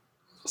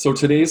So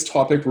today's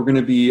topic, we're going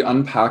to be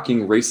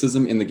unpacking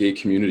racism in the gay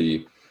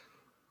community.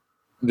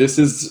 This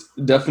is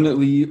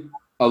definitely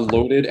a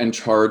loaded and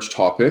charged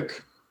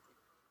topic.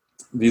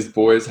 These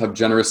boys have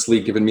generously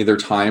given me their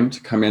time to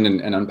come in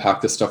and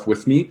unpack this stuff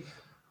with me.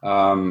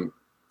 I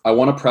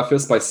want to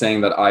preface by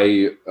saying that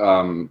I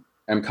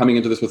am coming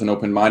into this with an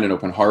open mind and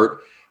open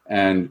heart.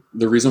 And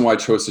the reason why I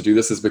chose to do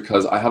this is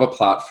because I have a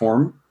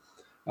platform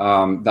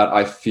that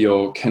I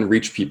feel can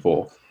reach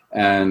people.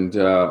 And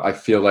I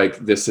feel like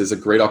this is a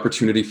great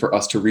opportunity for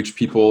us to reach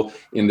people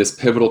in this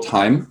pivotal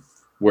time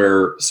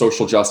where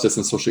social justice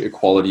and social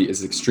equality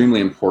is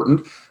extremely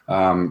important.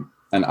 And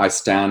I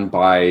stand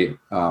by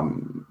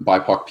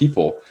BIPOC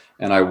people,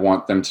 and I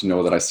want them to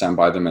know that I stand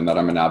by them and that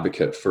I'm an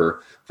advocate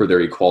for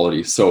their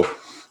equality. So,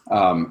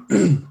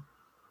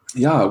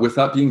 yeah, with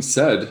that being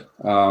said,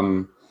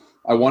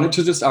 I wanted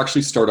to just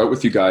actually start out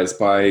with you guys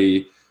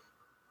by,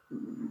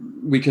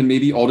 we can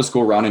maybe all just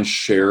go around and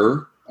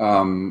share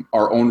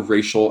our own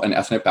racial and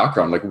ethnic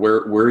background. Like,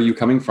 where are you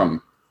coming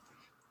from?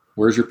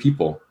 Where's your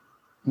people?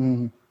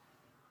 Mm.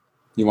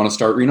 You want to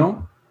start,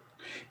 Reno?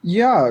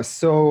 Yeah,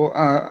 so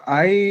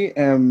I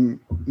am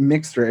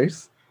mixed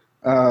race.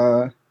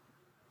 My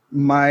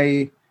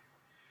my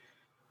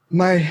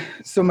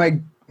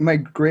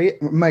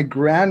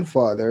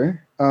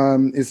grandfather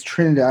is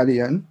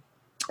Trinidadian.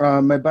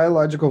 My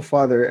biological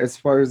father, as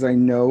far as I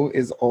know,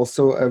 is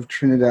also of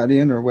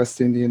Trinidadian or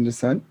West Indian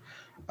descent.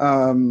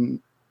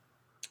 Um,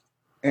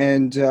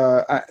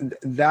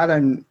 that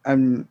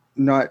I'm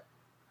not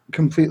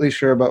completely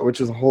sure about,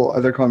 which is a whole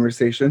other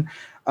conversation.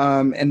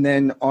 And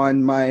then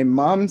on my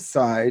mom's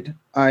side,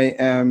 I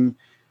am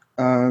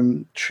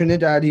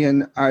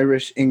Trinidadian,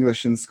 Irish,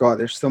 English, and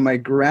Scottish. So my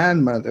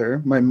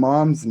grandmother, my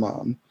mom's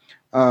mom,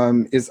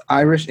 is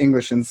Irish,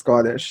 English, and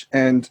Scottish,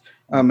 and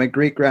my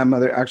great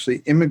grandmother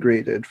actually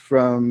immigrated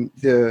from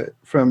the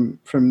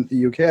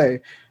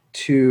UK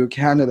to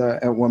Canada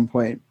at one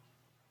point.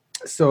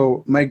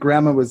 So my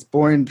grandma was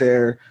born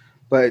there,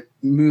 but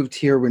moved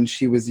here when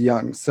she was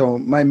young. So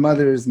my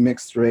mother is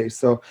mixed race.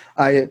 So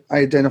I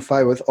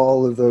identify with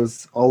all of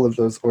those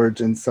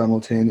origins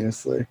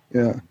simultaneously.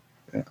 Yeah.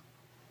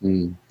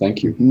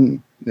 Thank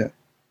you. Yeah.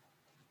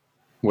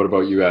 What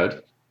about you,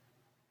 Ed?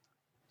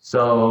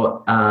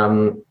 So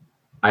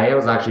I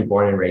was actually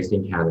born and raised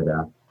in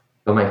Canada,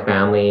 but my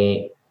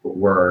family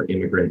were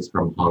immigrants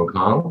from Hong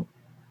Kong.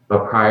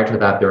 But prior to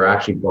that, they were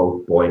actually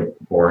both born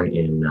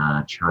in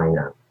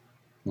China.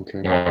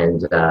 Okay.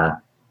 And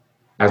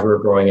as we were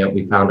growing up,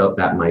 we found out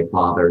that my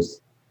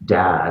father's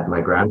dad, my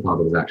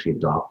grandfather, was actually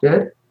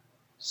adopted.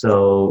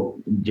 So,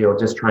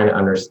 just trying to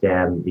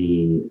understand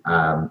the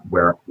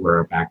where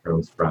our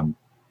background's from.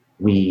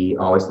 We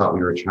always thought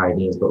we were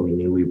Chinese, but we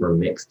knew we were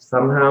mixed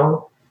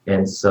somehow.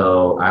 And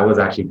so I was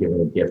actually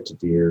given a gift to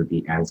do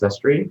the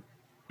ancestry.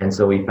 And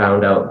so we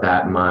found out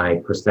that my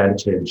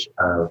percentage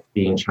of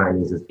being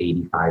Chinese is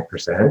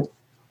 85%.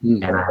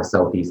 And I have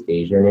Southeast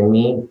Asian in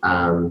me,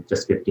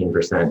 just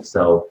 15%.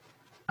 So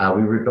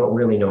we don't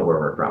really know where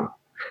we're from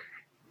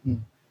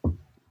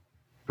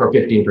for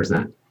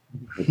 15%.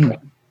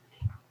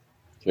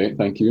 Okay,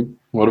 thank you.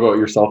 What about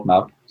yourself,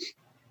 Matt?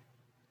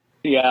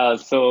 Yeah,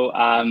 so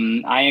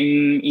I'm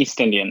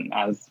East Indian,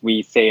 as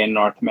we say in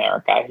North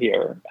America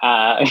here.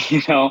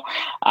 So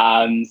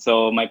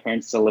my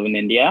parents still live in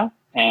India,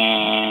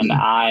 and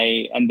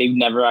they've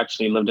never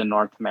actually lived in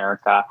North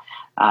America.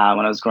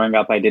 When I was growing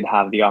up, I did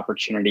have the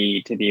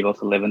opportunity to be able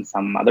to live in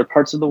some other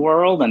parts of the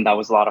world, and that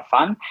was a lot of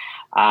fun.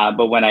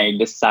 But when I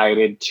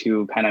decided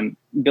to kind of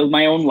build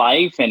my own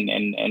life and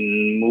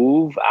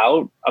move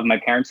out of my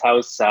parents'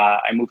 house,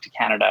 I moved to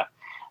Canada.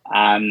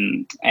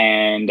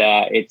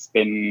 It's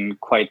been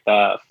quite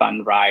the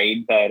fun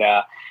ride, but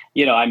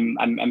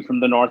I'm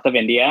from the north of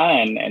India,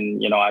 and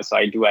so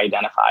I do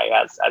identify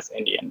as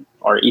Indian,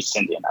 or East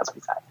Indian, as we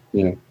say.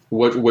 Yeah.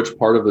 Which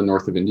part of the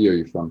north of India are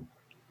you from?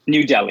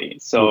 New Delhi.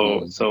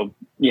 So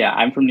yeah,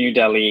 I'm from New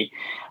Delhi.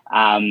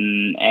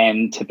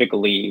 And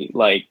typically,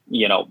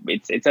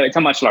 it's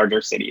a much larger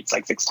city. It's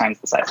like 6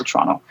 times the size of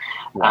Toronto.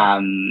 Wow.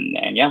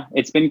 And yeah,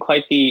 it's been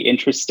quite the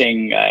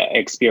interesting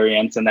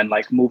experience. And then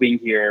moving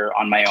here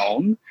on my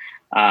own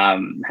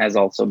has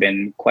also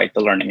been quite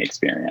the learning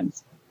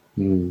experience.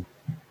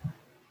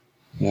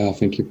 Yeah,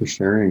 thank you for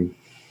sharing.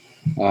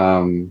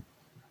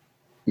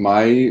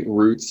 My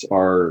roots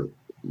are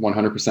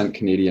 100%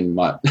 Canadian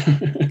mutt.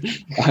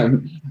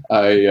 I'm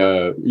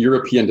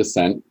European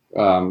descent.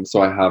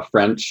 So I have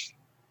French,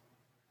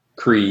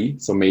 Cree,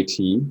 so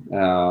Métis,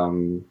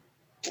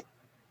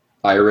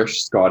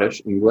 Irish,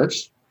 Scottish,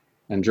 English,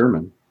 and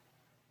German.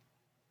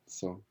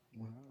 So,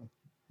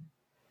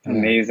 yeah.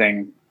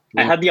 Amazing.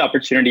 Yeah. I had the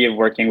opportunity of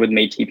working with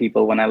Métis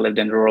people when I lived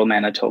in rural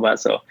Manitoba,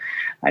 so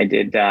I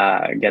did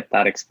get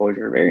that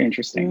exposure. Very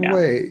interesting. Yeah.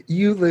 Wait,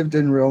 you lived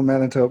in rural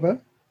Manitoba?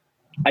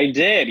 I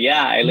did,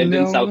 yeah. I lived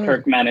in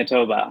Selkirk,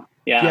 Manitoba.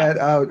 Yeah. Get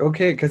out.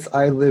 Okay, because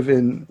I live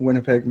in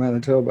Winnipeg,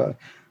 Manitoba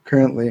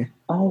currently.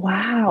 Oh,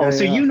 wow.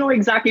 So you know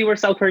exactly where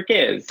Selkirk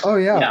is. Oh,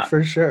 yeah,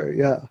 for sure.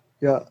 Yeah.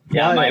 Yeah,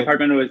 my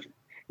apartment was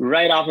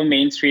right off of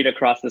Main Street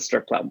across the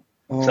strip club.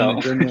 Oh So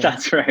my goodness.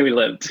 that's where I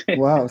lived.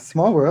 Wow,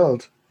 small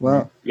world.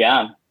 Wow.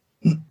 Yeah.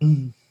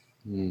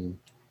 Hmm.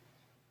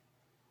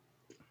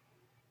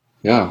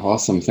 Yeah,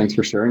 awesome. Thanks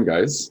for sharing,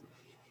 guys.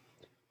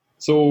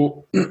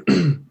 So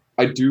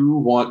I do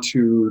want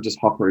to just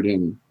hop right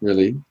in,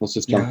 really. Let's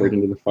just jump right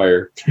into the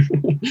fire.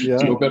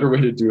 There's no better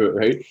way to do it,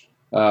 right?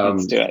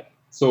 Let's do it.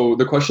 So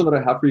the question that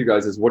I have for you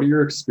guys is, what are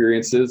your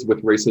experiences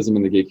with racism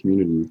in the gay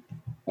community?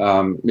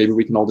 Maybe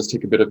we can all just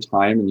take a bit of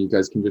time and you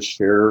guys can just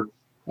share,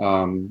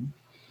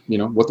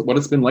 what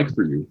it's been like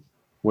for you.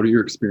 What are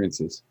your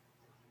experiences?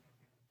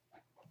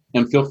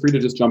 And feel free to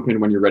just jump in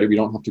when you're ready. We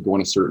don't have to go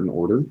in a certain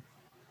order.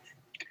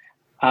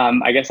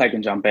 I guess I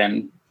can jump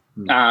in.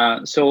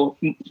 So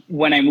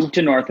when I moved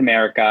to North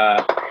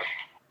America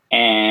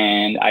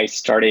and I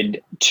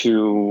started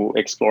to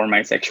explore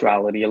my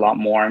sexuality a lot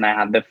more, and I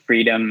had the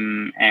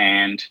freedom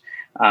and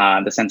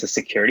the sense of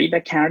security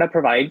that Canada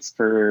provides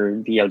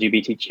for the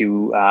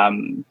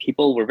LGBTQ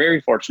people. We're very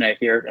fortunate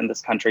here in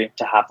this country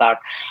to have that.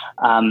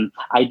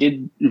 I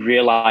did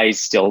realize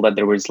still that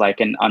there was like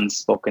an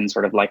unspoken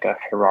sort of like a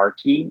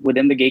hierarchy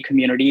within the gay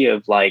community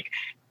of like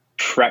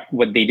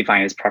what they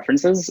define as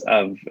preferences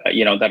of,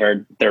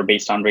 they're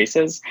based on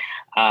races.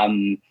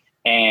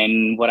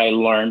 And what I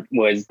learned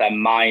was that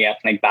my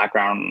ethnic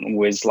background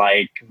was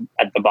like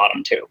at the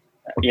bottom too,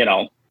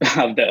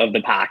 of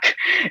the pack.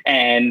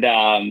 And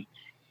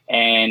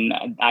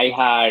I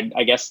had,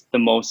 I guess, the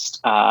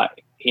most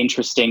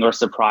interesting or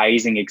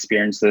surprising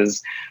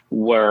experiences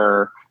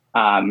were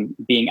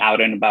being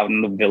out and about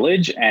in the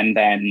village, and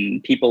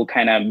then people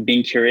kind of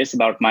being curious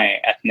about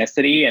my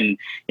ethnicity. And,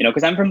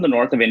 because I'm from the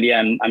north of India,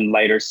 and I'm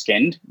lighter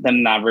skinned than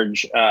an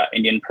average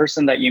Indian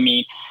person that you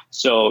meet.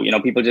 So,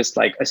 people just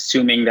like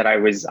assuming that I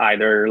was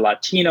either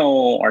Latino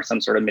or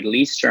some sort of Middle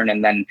Eastern.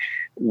 And then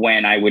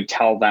when I would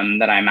tell them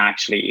that I'm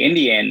actually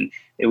Indian,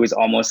 it was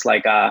almost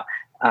like but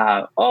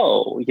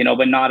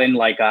not in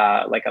like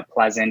a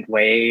pleasant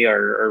way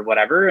or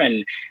whatever.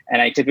 And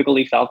I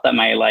typically felt that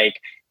my like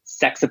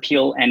sex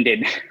appeal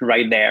ended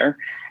right there.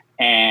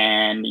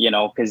 And,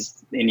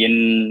 because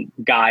Indian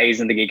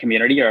guys in the gay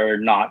community are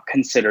not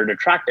considered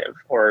attractive,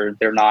 or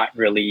they're not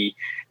really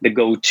the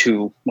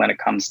go-to when it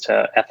comes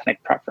to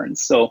ethnic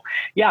preference. So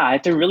yeah, I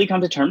had to really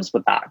come to terms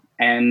with that.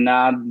 And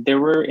there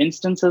were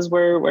instances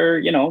where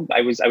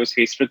I was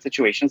faced with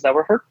situations that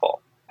were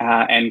hurtful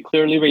and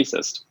clearly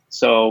racist.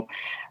 So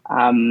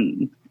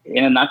in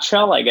a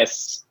nutshell, I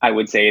guess I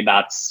would say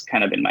that's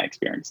kind of been my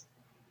experience.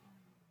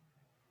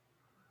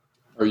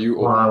 Are you?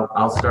 Well,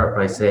 I'll start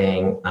by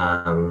saying,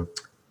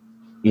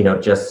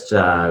 just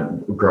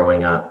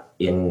growing up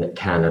in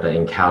Canada,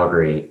 in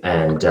Calgary,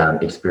 and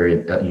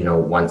experience,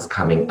 once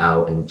coming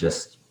out and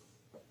just,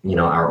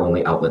 our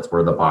only outlets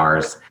were the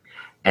bars,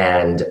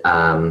 and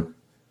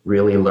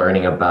really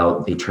learning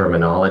about the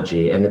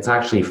terminology. And it's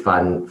actually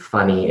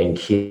funny and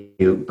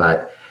cute,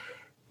 but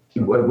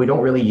we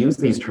don't really use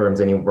these terms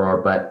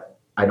anymore. But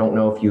I don't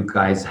know if you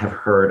guys have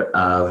heard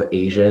of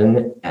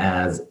Asian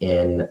as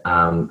in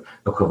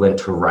equivalent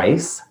to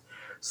rice.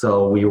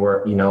 So we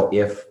were,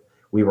 if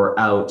we were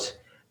out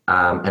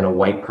and a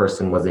white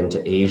person was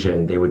into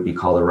Asian, they would be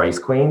called a rice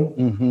queen.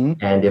 Mm-hmm.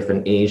 And if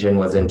an Asian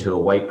was into a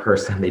white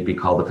person, they'd be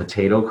called a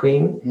potato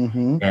queen.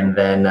 Mm-hmm. And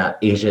then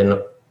Asian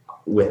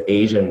with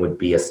Asian would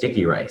be a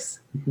sticky rice.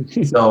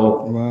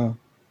 So wow.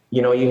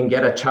 You can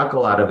get a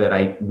chuckle out of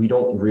it. We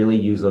don't really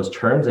use those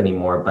terms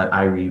anymore, but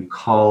I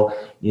recall,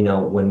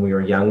 when we were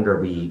younger,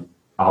 we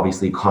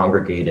obviously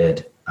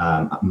congregated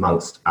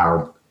amongst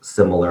our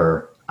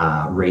similar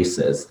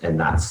races, and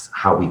that's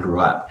how we grew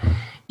up,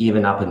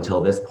 even up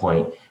until this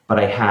point. But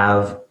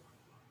I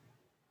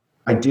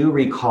do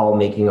recall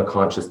making a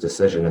conscious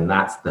decision, and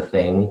that's the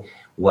thing,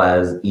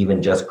 was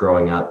even just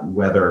growing up,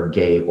 whether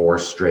gay or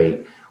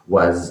straight,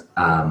 was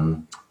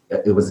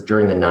it was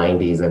during the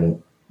 90s,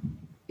 and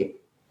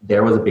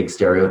there was a big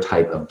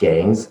stereotype of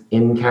gangs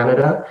in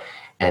Canada,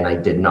 and I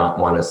did not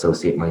want to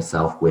associate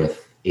myself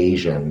with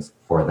Asians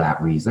for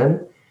that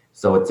reason.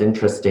 So it's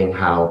interesting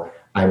how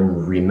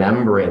I'm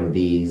remembering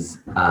these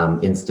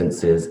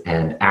instances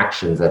and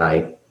actions that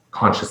I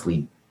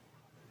consciously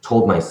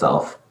told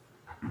myself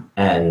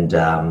and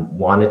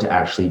wanted to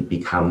actually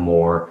become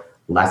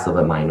less of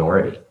a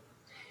minority.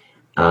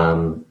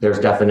 There's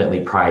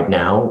definitely pride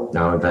now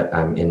that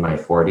I'm in my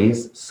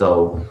 40s.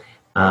 So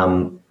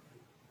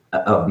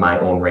of my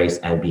own race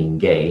and being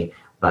gay,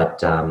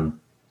 but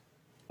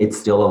it's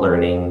still a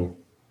learning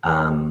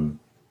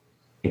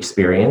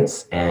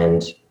experience,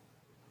 and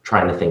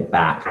trying to think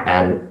back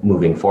and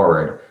moving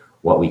forward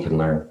what we can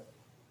learn.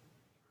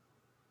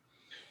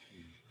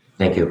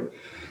 Thank you.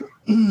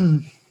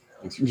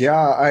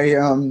 Yeah,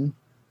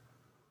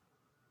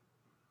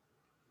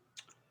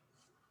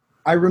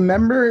 I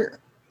remember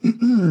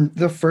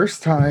the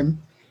first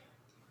time,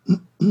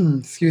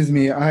 excuse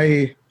me,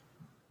 I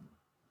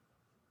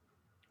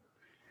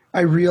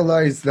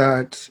realized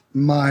that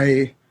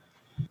my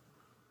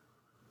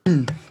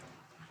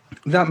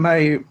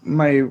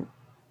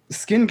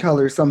skin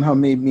color somehow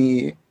made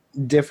me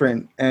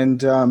different,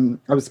 and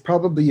I was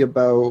probably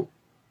about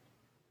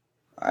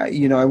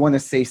I want to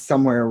say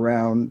somewhere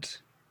around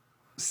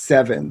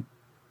 7.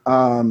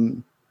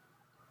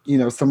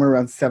 Somewhere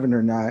around 7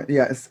 or 9.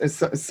 Yeah,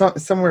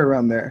 somewhere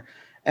around there.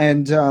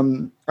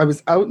 And I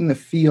was out in the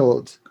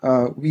field.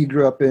 We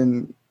grew up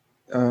in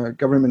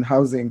government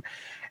housing,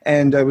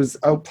 and I was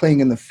out playing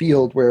in the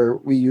field where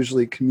we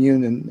usually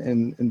commune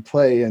and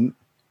play. And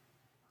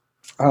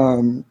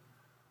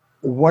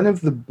one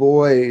of the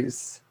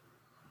boys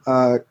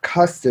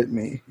cussed at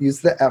me,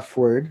 used the F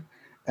word,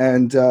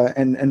 and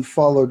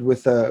followed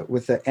with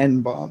a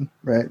N bomb,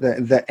 right?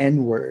 The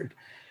N word.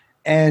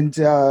 And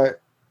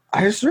I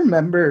just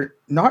remember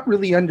not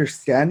really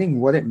understanding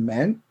what it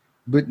meant,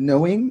 but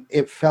knowing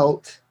it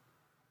felt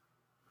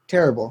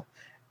terrible,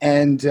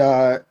 and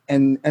that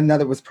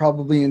it was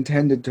probably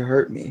intended to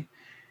hurt me.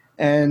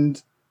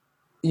 And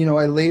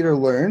I later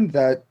learned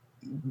that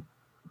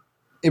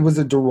it was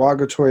a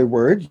derogatory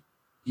word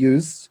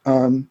used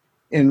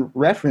in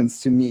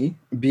reference to me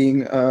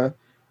being a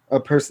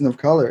person of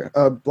color,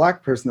 a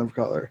Black person of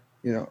color.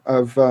 We'll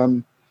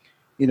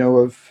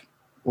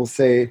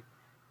say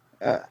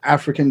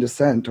African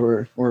descent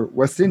or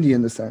West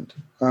Indian descent,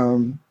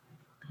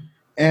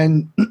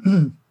 and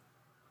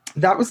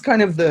that was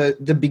kind of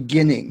the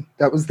beginning.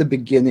 That was the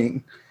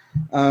beginning.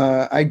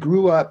 I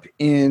grew up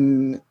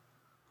in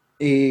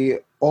a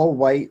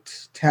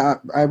all-white town,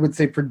 I would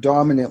say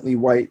predominantly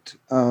white,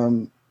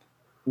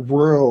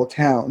 rural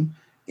town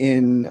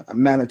in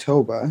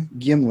Manitoba,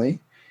 Gimli,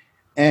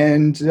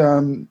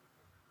 and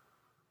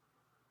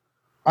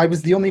I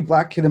was the only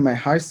Black kid in my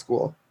high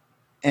school,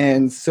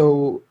 and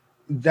so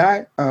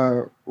that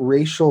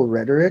racial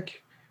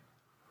rhetoric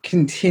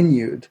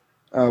continued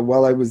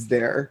while I was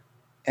there,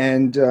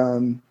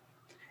 and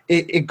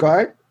it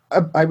got,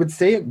 I would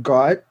say, it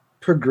got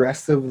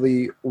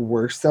progressively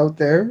worse out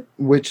there,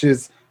 which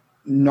is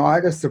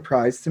not a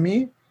surprise to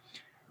me.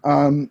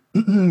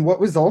 What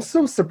was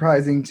also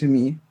surprising to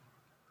me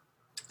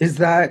is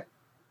that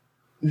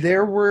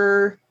there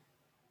were,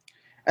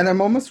 and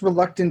I'm almost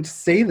reluctant to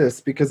say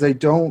this because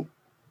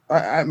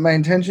my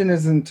intention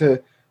isn't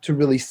to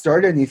really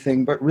start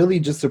anything, but really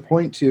just to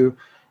point to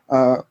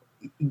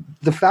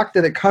the fact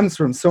that it comes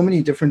from so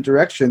many different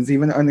directions,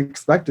 even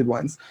unexpected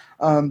ones.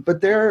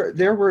 But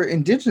there were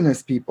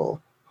Indigenous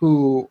people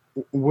who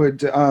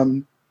would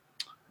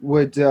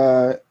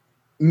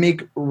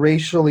make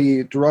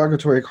racially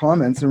derogatory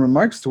comments and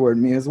remarks toward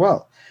me as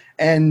well,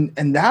 and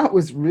that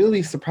was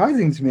really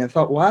surprising to me. I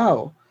thought,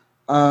 wow,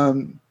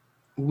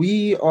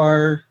 we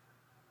are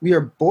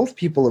both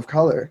people of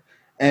color,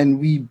 and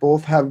we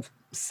both have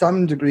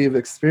some degree of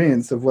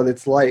experience of what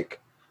it's like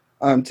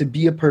to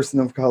be a person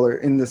of color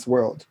in this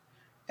world.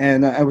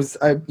 And it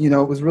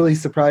was really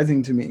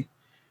surprising to me.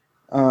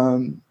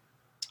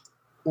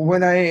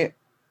 When I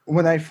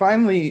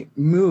finally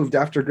moved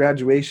after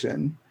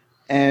graduation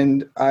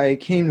and I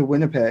came to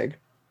Winnipeg,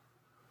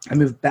 I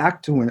moved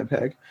back to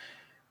Winnipeg.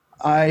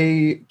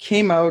 I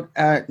came out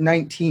at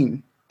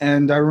 19,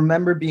 and I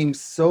remember being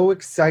so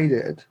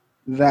excited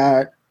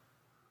that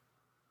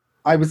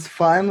I was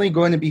finally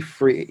going to be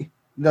free,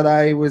 that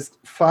I was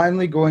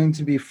finally going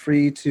to be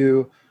free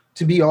to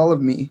be all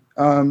of me,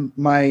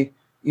 my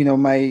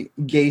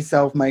gay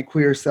self, my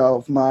queer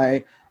self,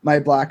 my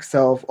Black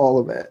self, all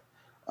of it.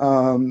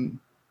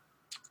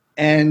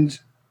 And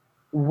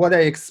what I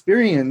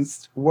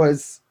experienced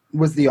was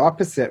the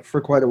opposite for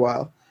quite a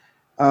while,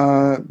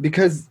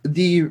 because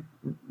the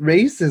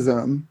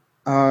racism,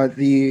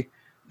 the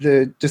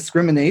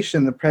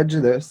discrimination, the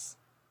prejudice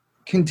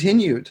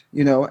continued,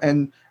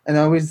 and I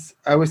always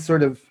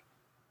sort of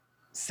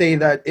say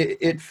that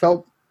it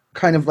felt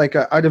kind of like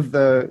a out of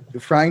the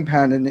frying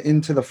pan and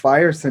into the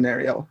fire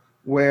scenario,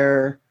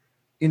 where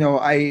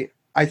I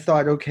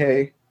thought,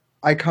 okay,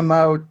 I come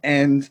out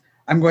and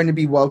I'm going to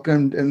be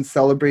welcomed and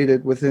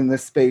celebrated within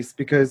this space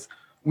because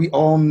we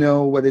all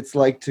know what it's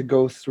like to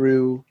go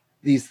through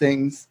these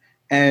things,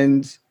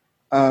 and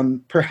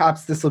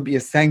perhaps this will be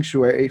a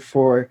sanctuary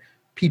for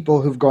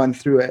people who've gone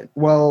through it.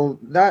 Well,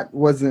 that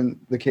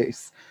wasn't the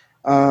case,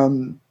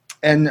 and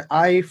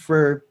I,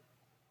 for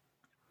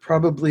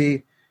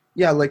probably,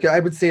 like I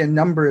would say a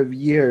number of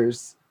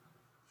years,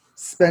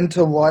 spent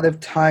a lot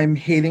of time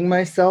hating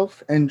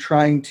myself and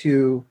trying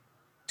to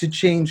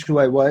change who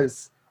I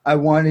was. I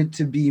wanted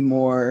to be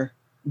more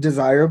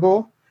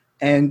desirable,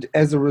 and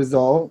as a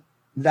result,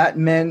 that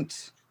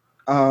meant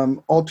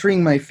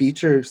altering my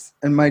features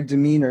and my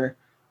demeanor,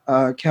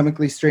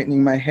 chemically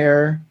straightening my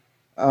hair,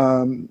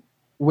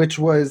 which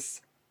was,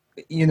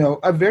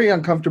 a very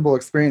uncomfortable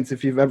experience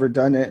if you've ever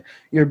done it.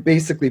 You're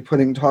basically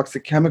putting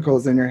toxic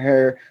chemicals in your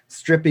hair,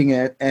 stripping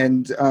it,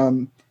 and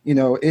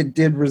it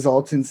did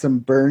result in some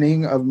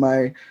burning of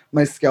my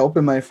scalp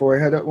and my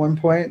forehead at one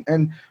point.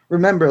 And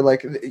remember, I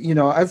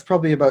was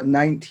probably about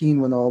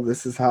 19 when all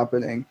this is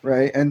happening,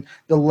 right? And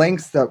the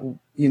lengths that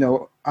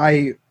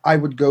I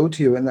would go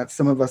to, and that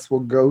some of us will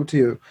go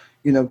to,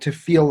 to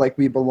feel like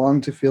we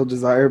belong, to feel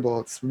desirable.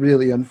 It's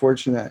really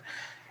unfortunate.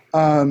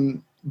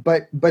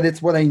 But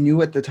it's what I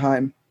knew at the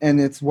time,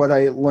 and it's what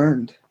I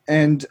learned.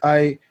 And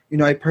I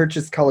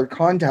purchased colored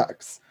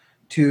contacts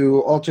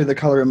to alter the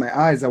color of my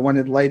eyes. I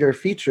wanted lighter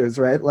features,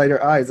 right?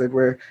 Lighter eyes. I'd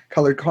wear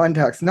colored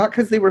contacts, not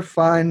because they were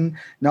fun,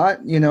 not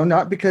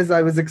because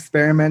I was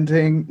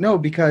experimenting. No,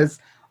 because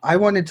I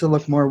wanted to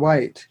look more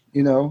white,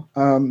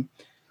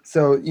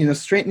 So,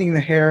 straightening the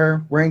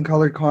hair, wearing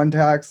colored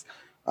contacts.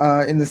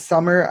 In the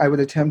summer, I would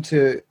attempt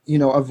to,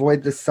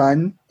 avoid the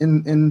sun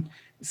in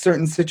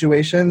certain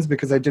situations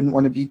because I didn't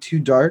want to be too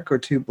dark or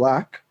too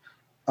black.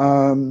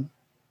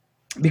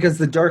 Because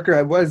the darker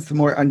I was, the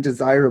more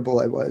undesirable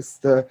I was.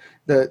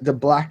 The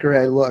blacker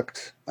I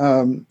looked,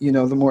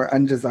 the more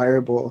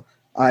undesirable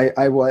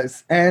I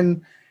was.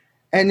 And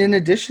in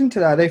addition to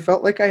that, I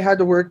felt like I had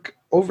to work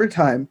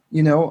overtime.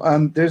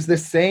 There's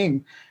this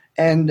saying,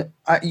 and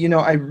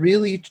I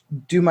really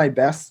do my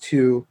best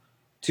to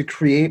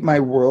create my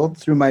world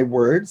through my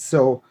words.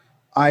 So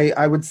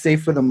I would say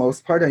for the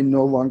most part, I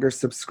no longer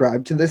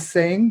subscribe to this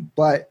saying,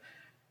 but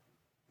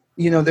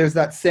there's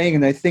that saying,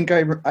 and I think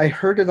I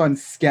heard it on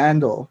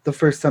Scandal the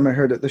first time I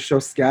heard it, the show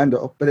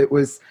Scandal, but it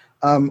was,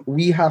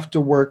 we have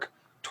to work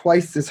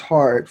twice as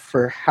hard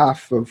for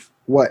half of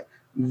what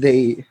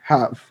they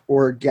have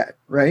or get,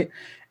 right?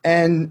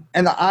 And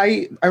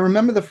I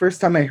remember the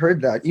first time I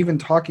heard that, even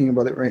talking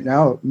about it right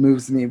now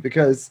moves me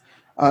because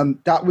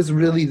that was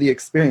really the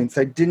experience.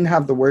 I didn't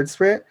have the words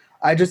for it.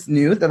 I just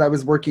knew that I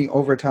was working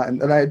overtime,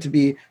 that I had to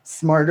be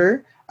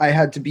smarter. I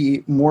had to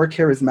be more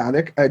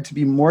charismatic. I had to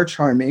be more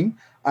charming.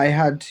 I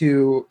had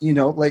to,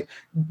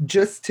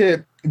 just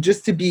to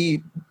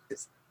be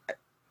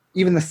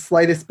even the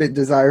slightest bit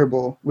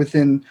desirable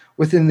within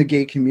the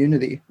gay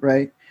community,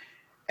 right?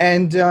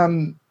 And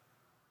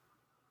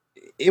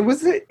it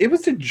was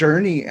a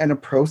journey and a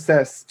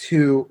process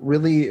to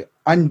really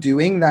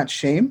undoing that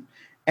shame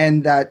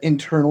and that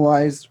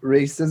internalized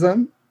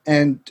racism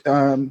and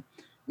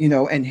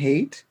and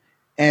hate,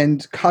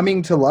 and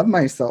coming to love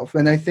myself.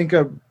 And I think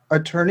a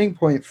turning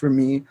point for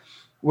me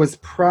was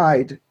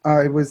Pride.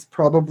 I was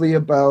probably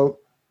about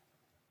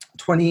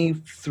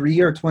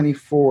 23 or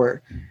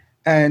 24,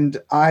 and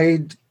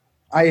I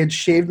had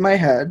shaved my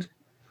head.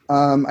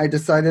 I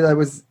decided I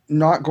was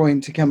not going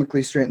to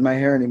chemically straighten my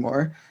hair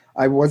anymore.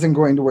 I wasn't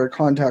going to wear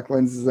contact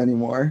lenses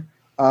anymore.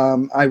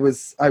 I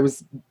was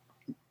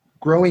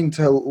growing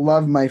to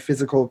love my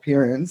physical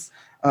appearance.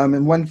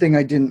 And one thing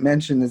I didn't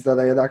mention is that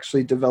I had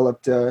actually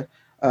developed an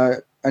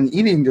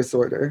eating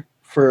disorder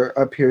for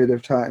a period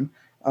of time.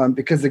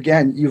 Because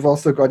again, you've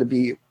also got to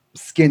be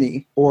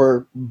skinny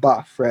or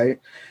buff, right?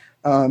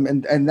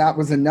 And that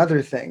was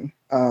another thing.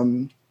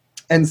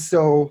 And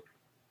so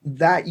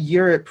that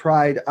year at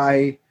Pride,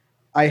 I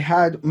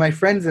had my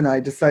friends and I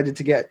decided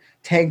to get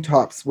tank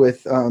tops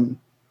with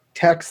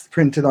text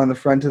printed on the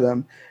front of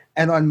them.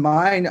 And on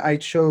mine, I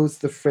chose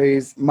the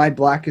phrase, "My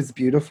black is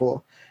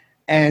beautiful."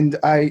 And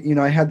I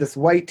had this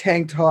white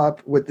tank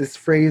top with this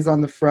phrase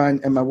on the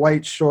front and my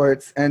white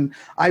shorts. And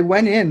I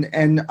went in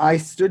and I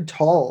stood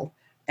tall.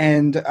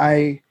 And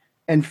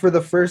for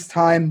the first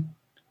time,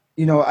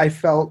 I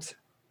felt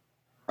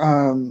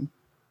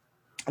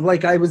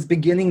like I was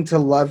beginning to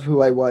love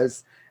who I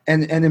was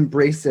and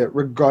embrace it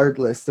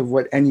regardless of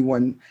what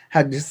anyone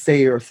had to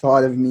say or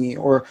thought of me,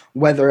 or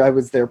whether I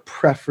was their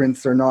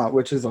preference or not,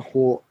 which is a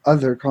whole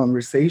other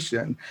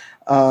conversation.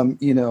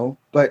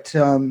 But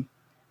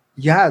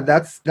yeah,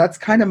 that's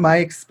kind of my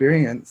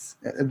experience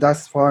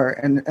thus far.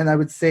 And I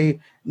would say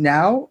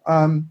now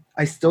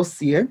I still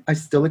see it. I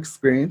still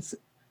experience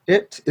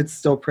it. It's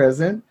still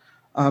present.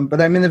 But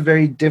I'm in a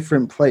very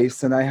different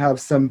place, and I have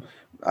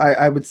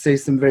I would say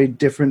some very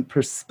different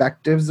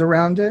perspectives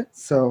around it.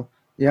 So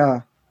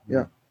yeah.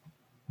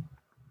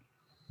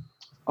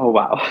 Oh,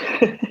 wow.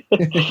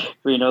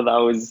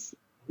 That was,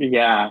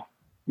 yeah.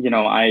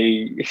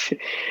 I,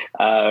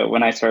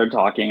 when I started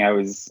talking, I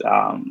was,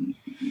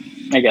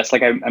 I guess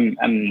like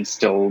I'm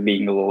still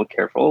being a little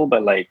careful,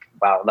 but like,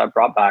 wow, that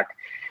brought back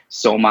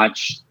so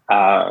much.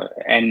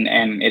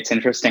 And it's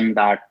interesting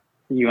that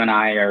you and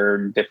I are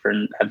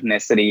different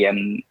ethnicity,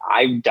 and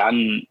I've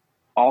done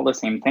all the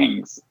same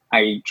things.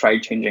 I tried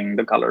changing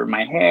the color of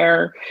my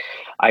hair.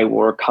 I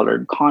wore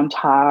colored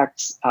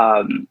contacts.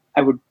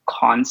 I would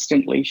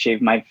constantly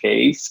shave my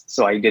face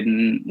so I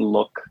didn't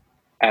look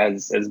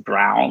as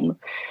brown.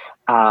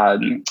 I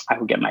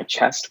would get my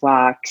chest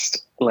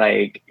waxed.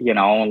 I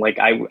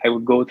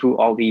would go through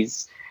all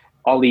these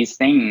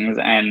things.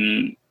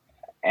 And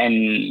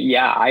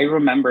yeah, I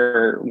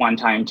remember one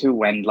time too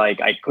when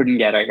like I couldn't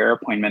get a hair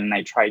appointment, and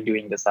I tried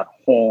doing this at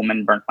home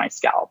and burnt my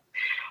scalp.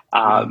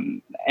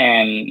 And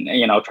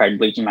tried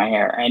bleaching my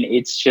hair, and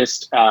it's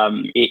just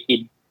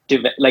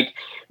like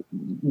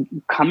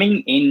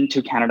coming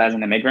into Canada as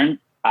an immigrant,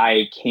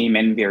 I came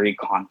in very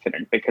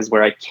confident because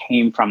where I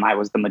came from, I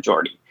was the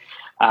majority.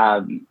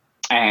 And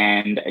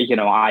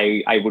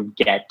I would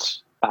get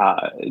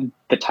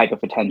the type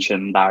of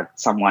attention that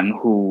someone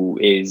who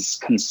is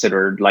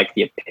considered like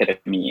the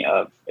epitome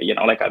of,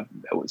 like a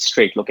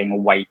straight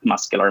looking white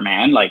muscular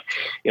man,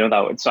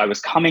 so I was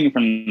coming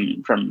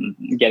from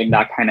getting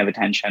that kind of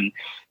attention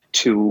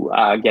to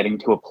getting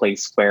to a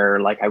place where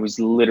like I was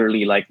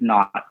literally like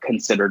not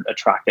considered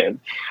attractive.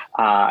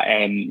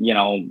 And you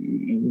know,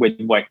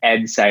 with what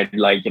Ed said,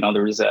 like, you know,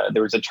 there was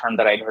a term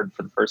that I'd heard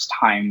for the first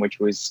time, which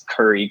was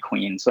curry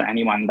queen. So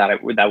anyone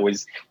that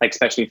was like,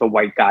 especially if a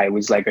white guy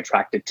was like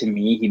attracted to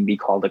me, he'd be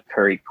called a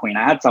curry queen.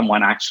 I had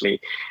someone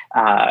actually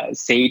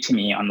say to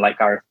me on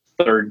like our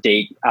third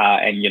date,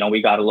 and you know,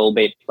 we got a little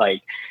bit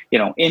like, you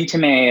know,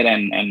 intimate,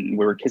 and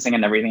we were kissing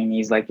and everything, and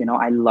he's like, you know,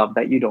 I love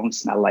that you don't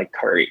smell like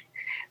curry,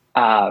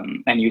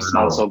 and you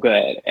smell so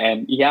good.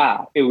 And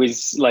yeah, it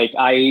was like,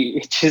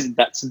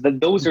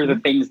 those are the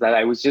things that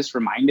I was just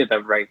reminded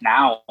of right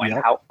now, and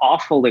how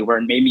awful they were,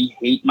 and made me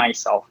hate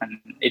myself. And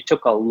it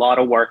took a lot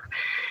of work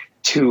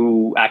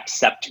to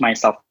accept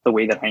myself the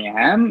way that I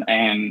am,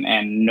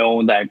 and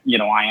know that, you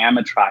know, I am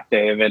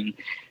attractive and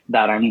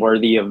that I'm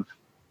worthy of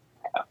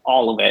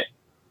all of it,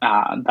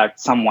 that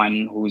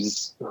someone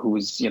who's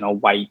you know,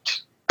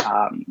 white,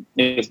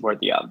 is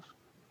worthy of.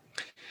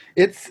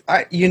 It's,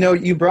 you know,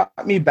 you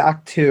brought me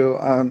back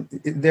to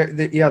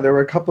there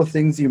were a couple of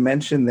things you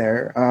mentioned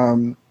there.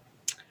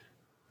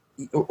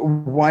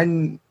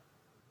 One,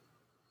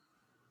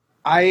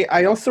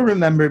 I also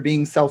remember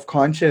being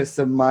self-conscious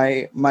of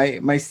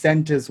my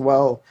scent as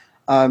well.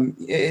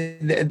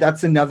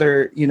 That's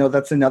another, you know,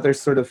 that's another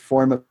sort of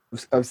form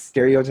of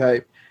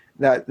stereotype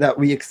that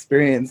we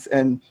experience.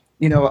 And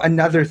you know,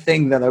 another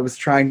thing that I was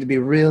trying to be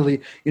really,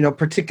 you know,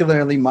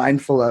 particularly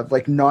mindful of,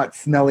 like not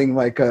smelling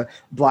like a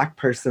black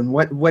person,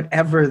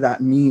 whatever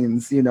that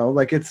means, you know,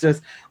 like it's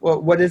just,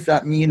 well, what does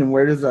that mean and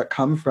where does that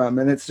come from?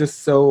 And it's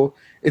just so,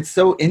 it's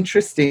so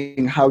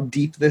interesting how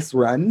deep this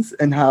runs,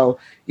 and how,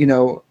 you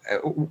know,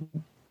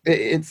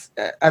 it's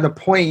at a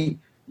point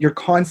you're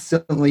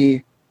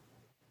constantly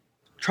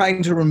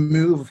trying to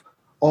remove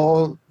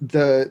all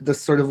the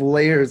sort of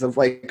layers of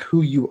like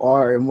who you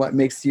are and what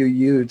makes you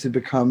you, to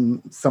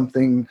become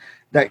something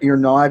that you're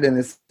not, and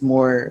it's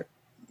more,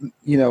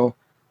 you know,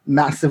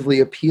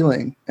 massively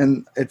appealing.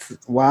 And it's,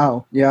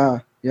 wow. Yeah.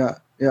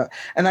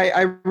 And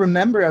I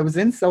remember I was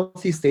in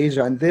Southeast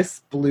Asia, and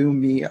this blew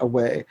me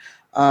away.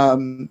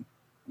 It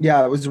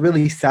was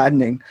really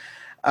saddening.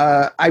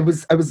 I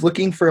was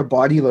looking for a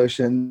body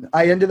lotion.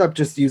 I ended up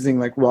just using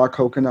like raw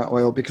coconut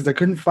oil because I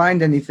couldn't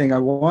find anything I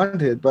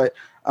wanted, but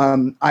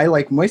I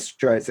like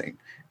moisturizing.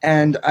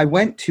 And I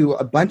went to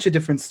a bunch of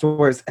different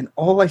stores, and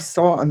all I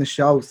saw on the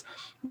shelves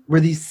were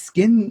these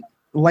skin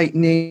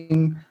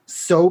lightening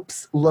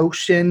soaps,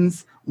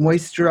 lotions,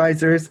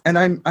 moisturizers. And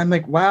I'm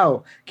like,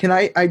 wow,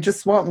 I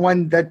just want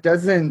one that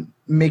doesn't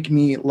make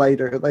me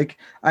lighter. Like,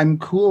 I'm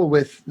cool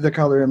with the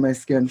color of my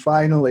skin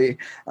finally.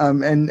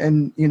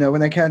 And you know,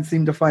 when I can't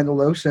seem to find a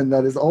lotion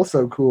that is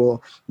also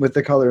cool with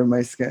the color of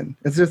my skin,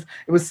 it's just,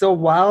 it was so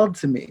wild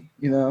to me,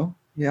 you know?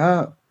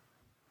 Yeah.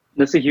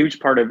 That's a huge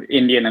part of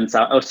Asian and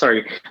South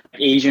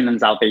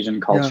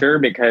Asian culture,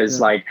 because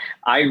like,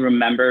 I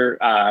remember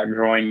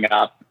growing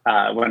up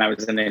when I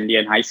was in India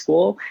in high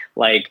school,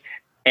 like,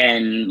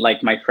 and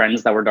like my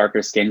friends that were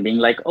darker skinned being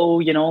like, oh,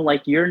 you know,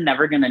 like, you're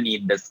never gonna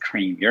need this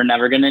cream, you're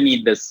never gonna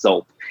need this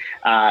soap,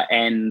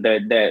 and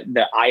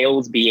the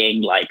aisles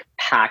being like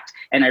packed.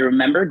 And I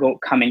remember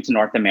coming to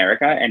North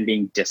America and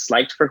being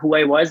disliked for who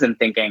I was, and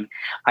thinking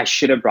I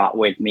should have brought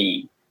with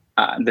me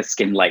the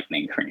skin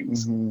lightening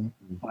creams. Mm-hmm.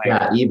 Like,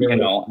 Yeah, even you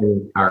know,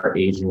 in our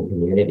Asian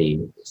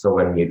community. So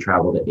when you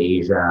travel to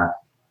Asia,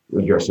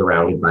 you're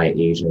surrounded by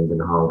Asians in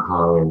Hong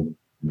Kong, and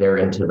they're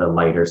into the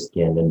lighter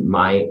skin, and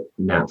my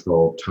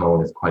natural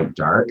tone is quite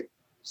dark.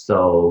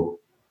 So,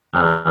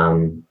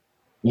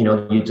 you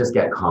know, you just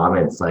get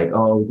comments like,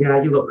 oh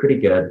yeah, you look pretty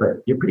good,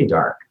 but you're pretty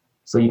dark.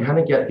 So you kind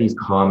of get these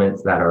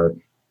comments that are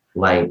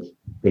like,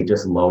 they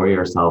just lower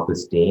your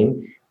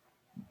self-esteem.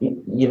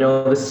 You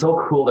know, it's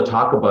so cool to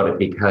talk about it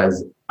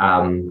because,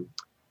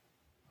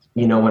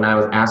 you know, when I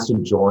was asked to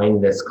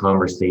join this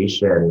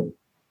conversation,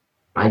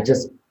 I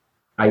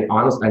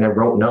honestly, and I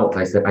wrote notes.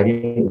 I said, I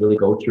didn't really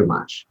go through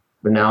much.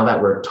 But now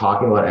that we're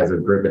talking about it as a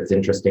group, it's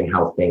interesting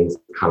how things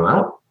come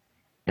up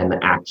and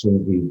the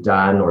actions we've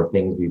done or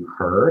things we've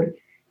heard.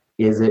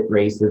 Is it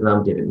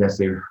racism? Did it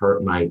necessarily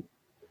hurt my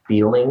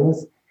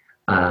feelings?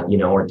 You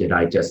know, or did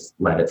I just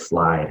let it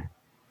slide?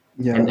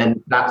 Yeah.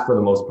 And that's, for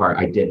the most part,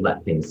 I did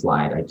let things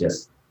slide.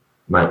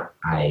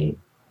 I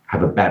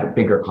have a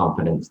bigger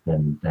confidence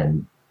than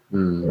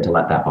to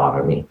let that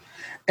bother me.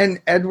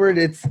 And Edward,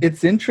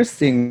 it's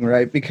interesting,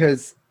 right?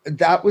 Because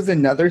that was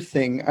another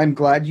thing. I'm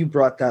glad you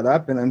brought that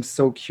up, and I'm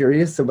so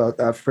curious about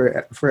that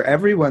for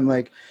everyone.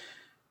 Like,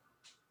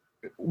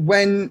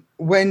 when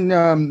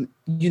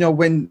you know,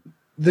 when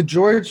the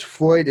George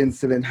Floyd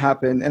incident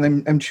happened,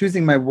 and I'm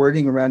choosing my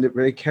wording around it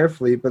very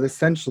carefully, but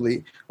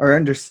essentially our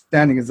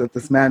understanding is that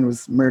this man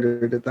was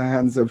murdered at the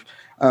hands of,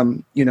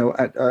 you know,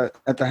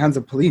 at the hands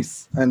of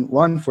police and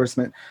law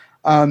enforcement.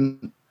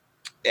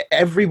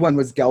 Everyone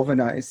was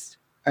galvanized,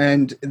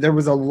 and there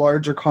was a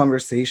larger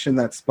conversation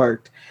that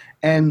sparked.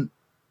 And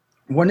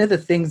one of the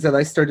things that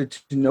I started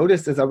to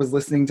notice as I was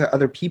listening to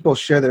other people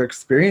share their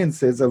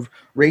experiences of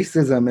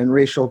racism and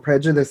racial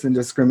prejudice and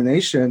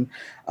discrimination,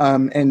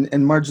 and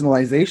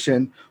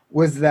marginalization,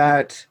 was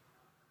that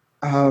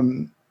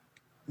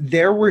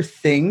there were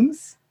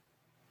things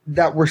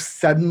that were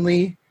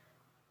suddenly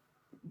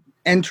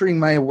entering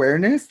my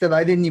awareness that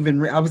I didn't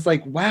even, I was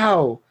like,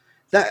 wow,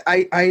 that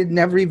I had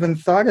never even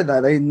thought of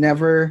that.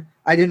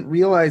 I didn't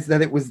realize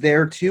that it was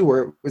there too, or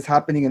it was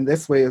happening in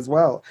this way as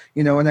well.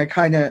 And what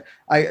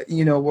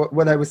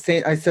I was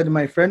saying, I said to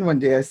my friend one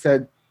day, I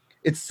said,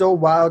 it's so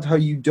wild how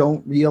you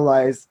don't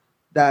realize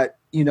that,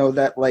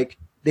 that like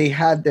they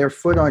had their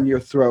foot on your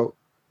throat,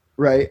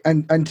 right?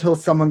 And until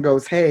someone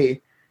goes,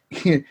 hey,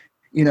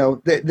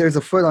 there's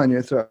a foot on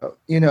your throat,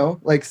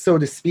 like, so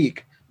to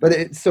speak.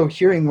 But so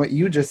hearing what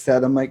you just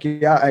said, I'm like,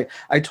 yeah,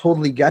 I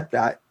totally get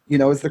that.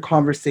 As the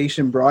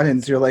conversation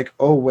broadens, you're like,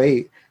 oh,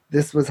 wait,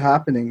 this was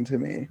happening to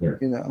me,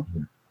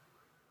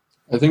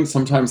 I think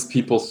sometimes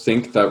people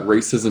think that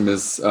racism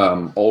is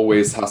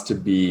always has to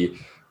be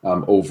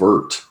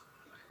overt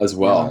as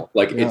well.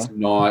 It's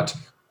not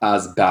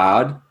as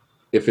bad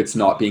if it's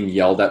not being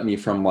yelled at me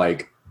from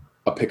like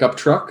a pickup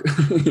truck,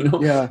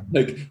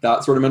 like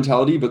that sort of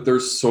mentality. But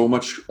there's so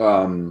much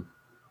covert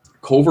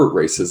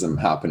racism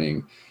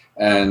happening.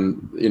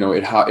 And,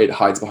 it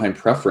hides behind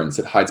preference.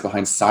 It hides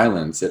behind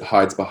silence. It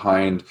hides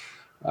behind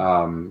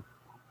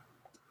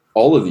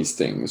all of these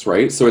things,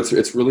 right? So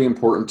it's really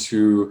important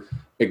to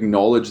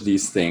acknowledge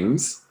these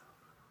things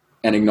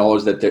and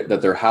acknowledge that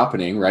they're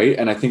happening, right?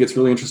 And I think it's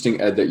really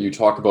interesting, Ed, that you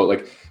talk about,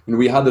 like, when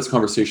we had this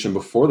conversation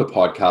before the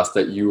podcast,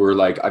 that you were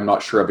like, I'm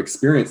not sure I've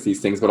experienced these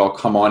things, but I'll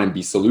come on and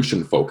be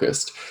solution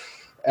focused.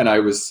 And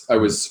I'm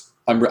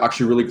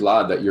actually really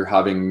glad that you're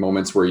having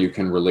moments where you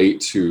can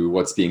relate to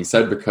what's being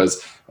said,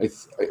 because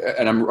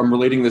I'm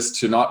relating this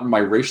to not my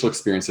racial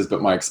experiences,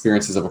 but my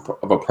experiences of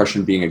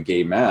oppression being a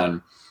gay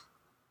man,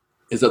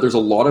 is that there's a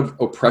lot of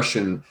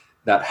oppression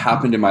that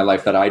happened in my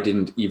life that I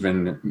didn't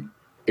even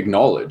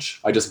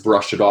acknowledge. I just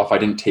brushed it off. I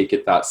didn't take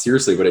it that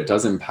seriously, but it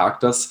does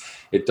impact us.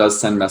 It does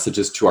send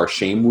messages to our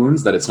shame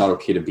wounds that it's not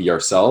okay to be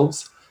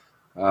ourselves.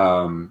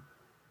 So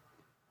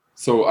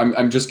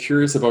I'm just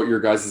curious about your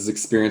guys'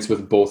 experience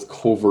with both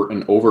covert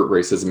and overt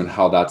racism and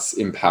how that's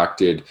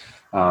impacted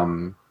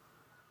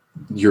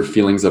your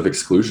feelings of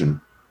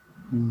exclusion.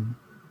 Mm.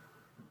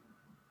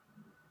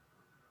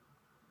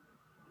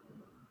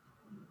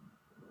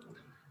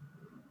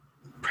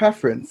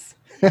 Preference.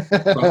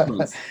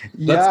 Let's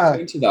get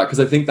into that, because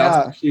I think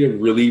that's actually a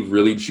really,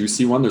 really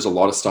juicy one. There's a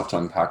lot of stuff to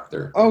unpack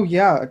there. Oh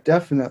yeah,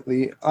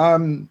 definitely.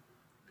 I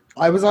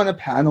was on a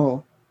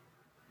panel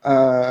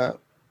of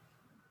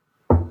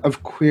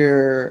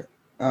queer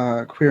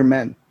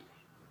men,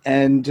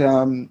 and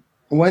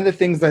one of the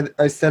things that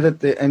I said at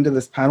the end of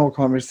this panel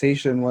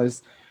conversation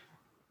was,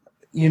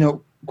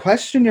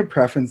 question your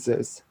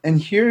preferences,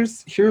 and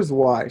here's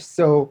why.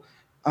 So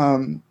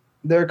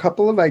there are a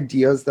couple of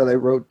ideas that I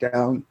wrote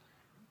down,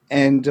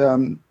 and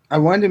I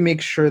wanted to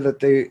make sure that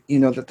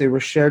they were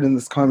shared in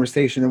this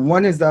conversation. And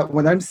one is that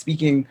when I'm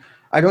speaking,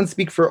 I don't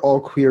speak for all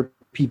queer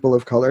people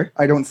of color.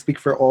 I don't speak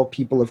for all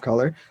people of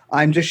color.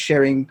 I'm just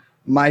sharing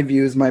my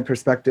views, my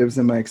perspectives,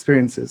 and my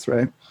experiences,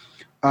 right?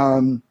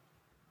 And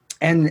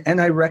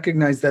I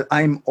recognize that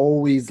I'm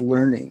always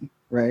learning,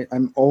 right?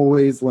 I'm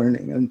always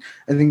learning. And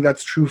I think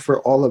that's true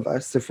for all of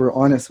us, if we're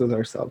honest with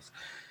ourselves.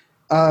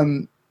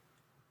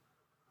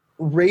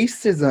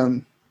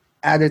 Racism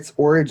at its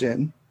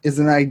origin is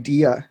an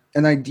idea,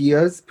 and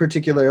ideas,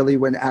 particularly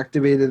when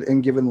activated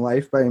and given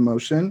life by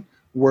emotion,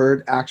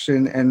 word,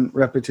 action, and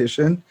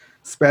repetition,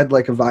 spread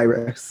like a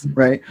virus,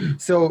 right?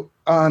 So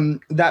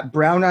that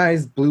brown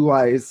eyes, blue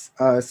eyes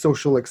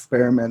social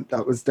experiment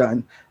that was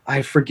done,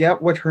 I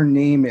forget what her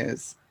name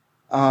is,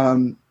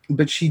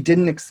 but she did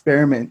an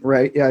experiment,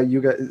 right? Yeah,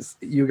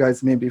 you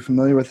guys may be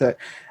familiar with it.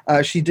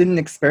 She did an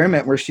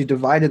experiment where she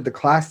divided the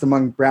class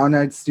among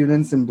brown-eyed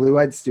students and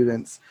blue-eyed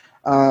students.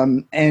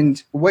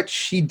 And what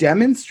she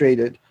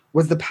demonstrated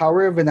was the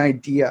power of an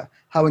idea,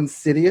 how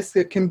insidious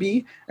it can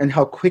be and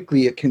how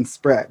quickly it can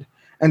spread.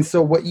 And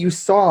so what you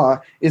saw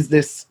is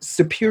this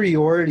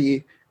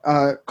superiority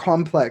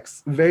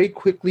complex very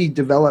quickly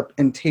develop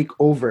and take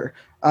over.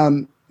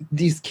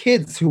 These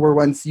kids who were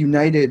once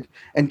united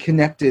and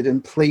connected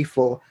and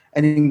playful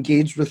and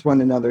engaged with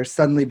one another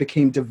suddenly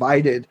became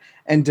divided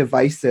and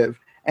divisive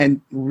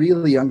and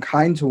really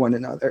unkind to one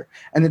another.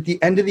 And at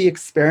the end of the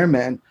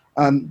experiment,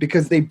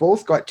 because they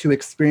both got to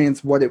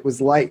experience what it was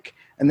like,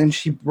 and then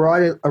she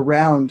brought it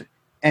around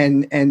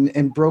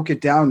and broke it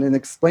down and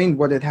explained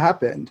what had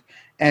happened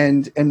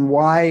and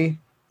why,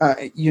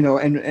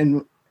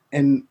 and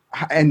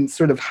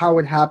sort of how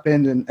it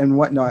happened and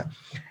whatnot.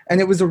 And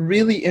it was a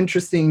really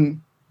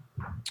interesting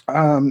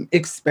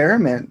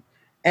experiment.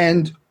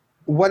 And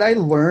what I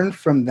learned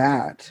from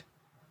that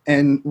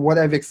and what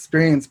I've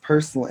experienced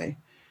personally,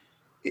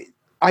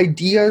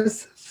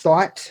 ideas,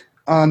 thought,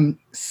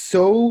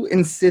 so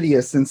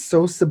insidious and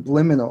so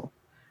subliminal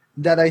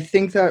that I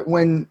think that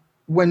when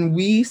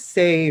we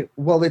say,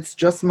 well, it's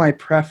just my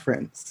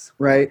preference,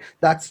 right?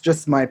 That's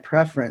just my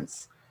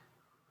preference.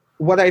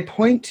 What I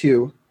point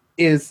to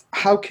is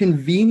how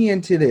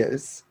convenient it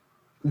is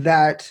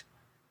that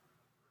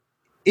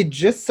it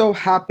just so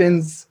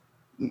happens,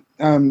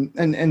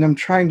 and I'm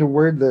trying to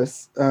word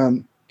this,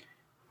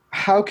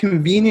 how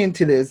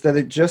convenient it is that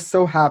it just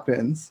so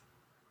happens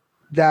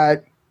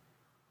that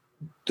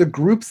the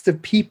groups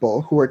of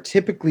people who are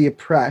typically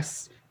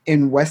oppressed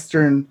in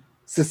Western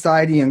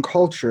society and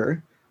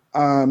culture,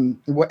 and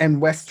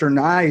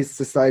westernized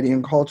society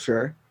and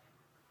culture,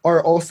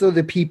 are also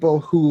the people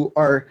who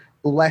are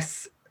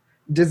less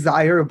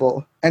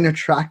desirable and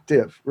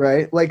attractive,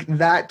 right? Like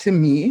that to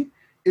me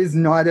is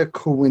not a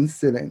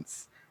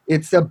coincidence.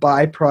 It's a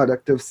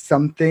byproduct of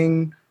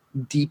something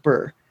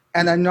deeper.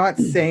 And I'm not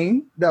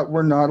saying that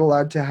we're not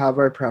allowed to have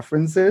our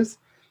preferences.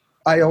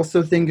 I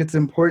also think it's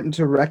important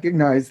to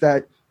recognize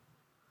that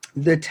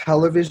the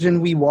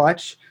television we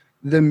watch,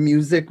 the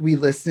music we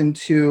listen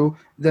to,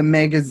 the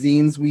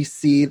magazines we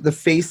see, the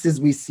faces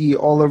we see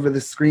all over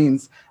the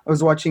screens. I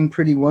was watching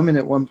Pretty Woman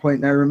at one point,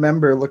 and I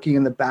remember looking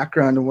in the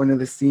background of one of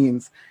the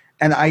scenes,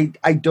 and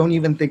I don't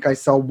even think I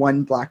saw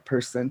one Black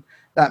person.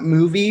 That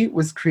movie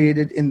was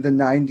created in the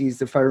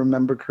 90s, if I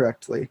remember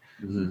correctly.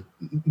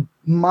 Mm-hmm.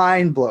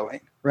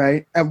 Mind-blowing,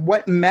 right? And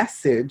what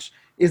message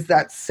is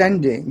that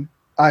sending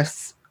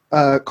us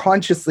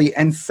consciously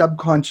and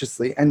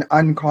subconsciously and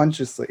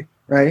unconsciously,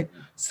 right?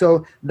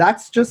 So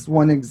that's just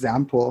one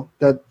example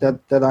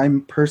that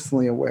I'm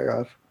personally aware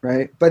of,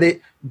 right? But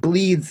it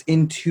bleeds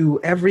into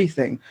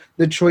everything.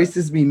 The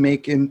choices we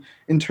make in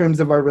terms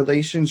of our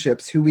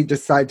relationships, who we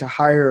decide to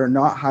hire or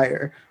not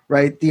hire,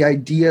 right? The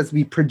ideas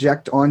we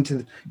project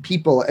onto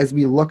people as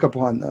we look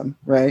upon them,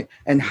 right?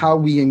 And how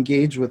we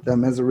engage with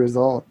them as a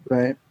result,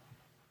 right?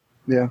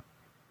 Yeah.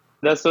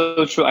 That's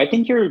so true. I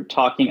think you're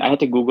talking. I had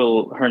to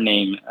Google her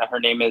name.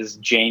 Her name is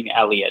Jane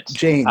Elliott.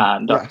 Jane,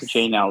 Dr. yes.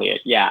 Jane Elliott.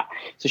 Yeah.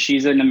 So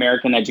she's an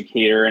American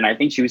educator, and I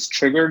think she was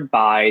triggered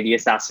by the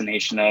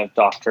assassination of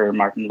Dr.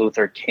 Martin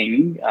Luther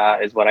King,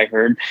 is what I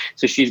heard.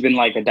 So she's been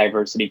like a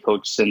diversity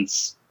coach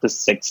since the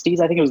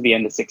 60s. I think it was the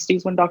end of the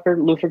 60s when Dr.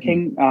 Luther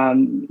King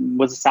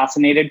was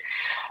assassinated.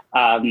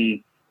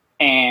 And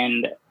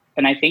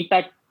I think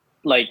that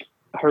like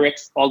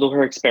although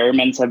her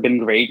experiments have been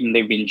great and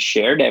they've been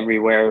shared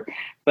everywhere,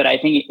 but I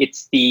think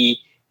it's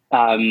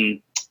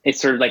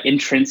it's sort of like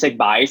intrinsic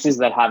biases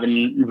that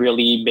haven't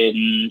really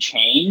been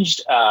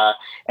changed.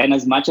 And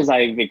as much as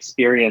I've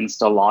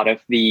experienced a lot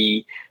of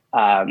the,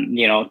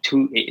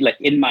 like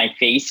in my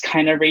face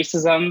kind of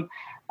racism,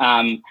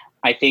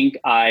 I think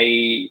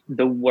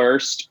the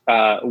worst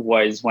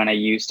was when I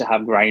used to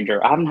have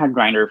Grindr. I haven't had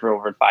Grindr for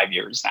over 5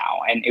 years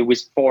now. And it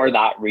was for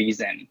that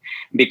reason,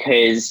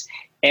 because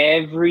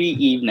every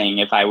evening,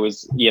 if I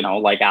was,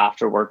 like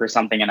after work or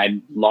something and I'd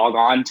log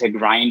on to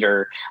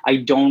Grindr, I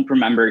don't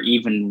remember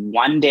even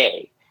one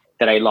day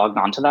that I logged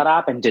onto that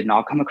app and did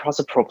not come across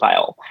a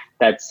profile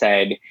that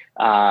said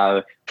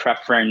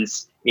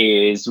preference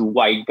is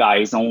white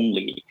guys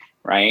only,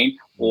 right?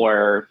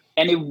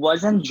 And it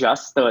wasn't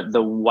just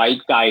the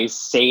white guys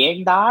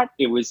saying that.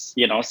 It was,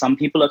 some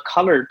people of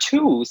color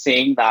too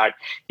saying that,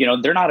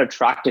 they're not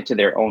attracted to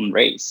their own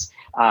race.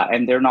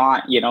 And they're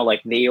not,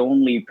 like they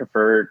only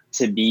prefer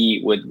to be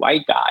with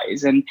white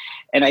guys. And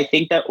I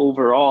think that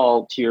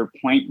overall, to your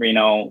point,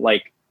 Reno,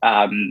 like,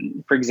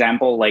 for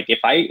example, like if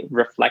I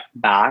reflect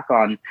back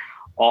on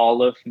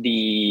all of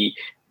the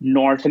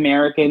North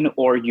American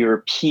or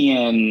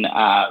European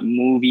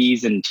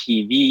movies and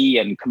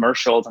TV and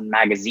commercials and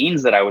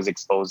magazines that I was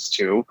exposed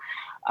to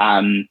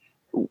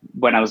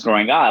when I was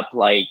growing up,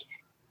 like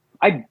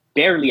I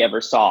barely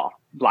ever saw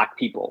Black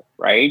people,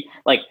 right?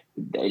 Like,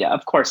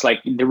 of course, like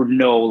there were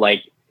no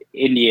like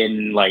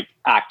Indian like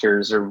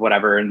actors or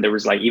whatever. And there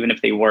was like, even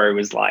if they were, it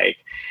was like,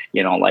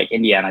 like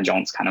Indiana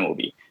Jones kind of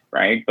movie,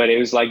 right? But it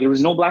was like, there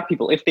was no Black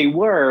people. If they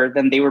were,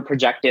 then they were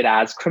projected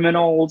as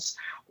criminals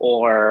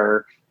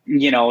or,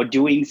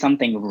 doing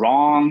something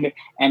wrong.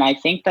 And I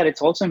think that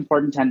it's also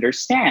important to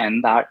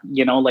understand that,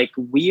 like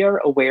we are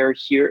aware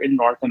here in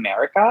North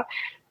America,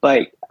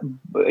 but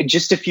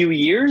just a few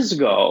years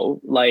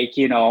ago, like,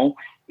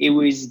 it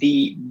was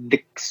the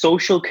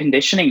social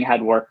conditioning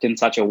had worked in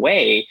such a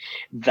way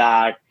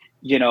that,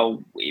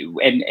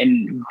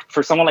 and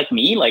for someone like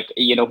me, like,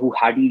 who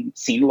hadn't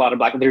seen a lot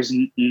of there's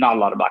not a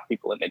lot of Black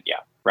people in India,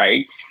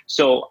 right?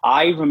 So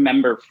I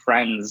remember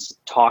friends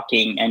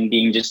talking and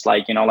being just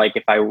like, like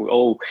if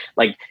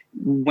like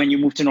when you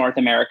move to North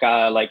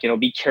America, like,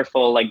 be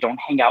careful, like don't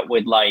hang out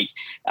with like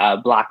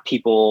Black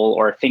people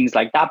or things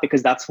like that,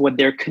 because that's what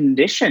they're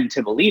conditioned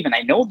to believe. And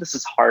I know this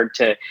is hard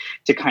to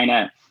kind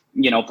of,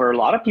 for a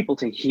lot of people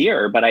to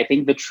hear, but I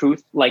think the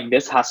truth like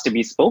this has to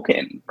be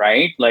spoken,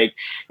 right? Like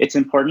it's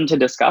important to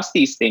discuss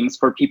these things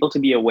for people to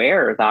be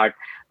aware that,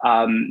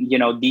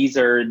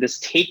 this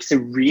takes a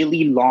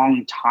really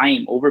long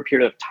time, over a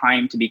period of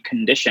time, to be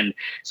conditioned.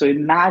 So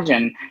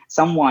imagine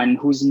someone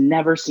who's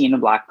never seen a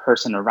Black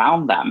person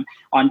around them.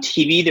 On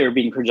TV, they're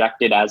being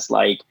projected as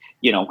like,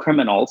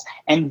 criminals.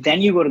 And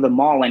then you go to the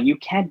mall and you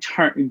can't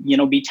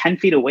be 10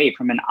 feet away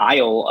from an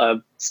aisle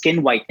of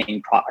skin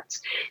whitening products.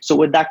 So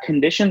what that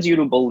conditions you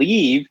to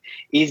believe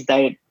is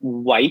that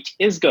white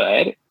is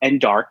good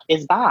and dark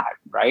is bad,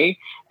 right?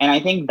 And I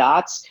think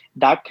that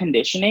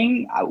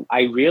conditioning,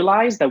 I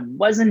realized that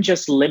wasn't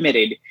just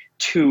limited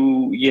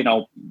to, you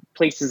know,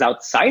 places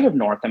outside of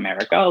North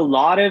America, a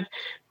lot of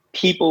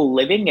people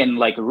living in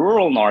like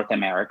rural North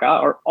America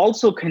are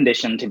also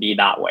conditioned to be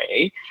that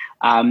way,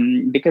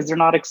 because they're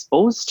not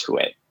exposed to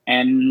it.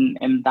 And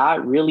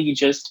that really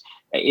just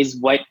is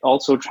what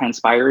also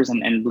transpires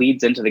and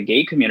bleeds into the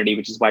gay community,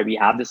 which is why we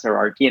have this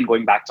hierarchy. And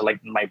going back to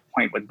like my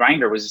point with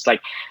Grindr was just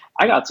like,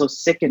 I got so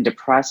sick and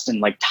depressed and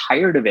like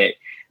tired of it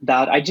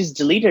that I just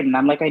deleted it. And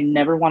I'm like, I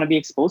never want to be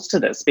exposed to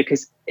this,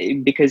 because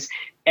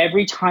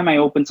every time I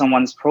open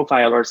someone's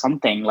profile or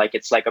something, like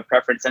it's like a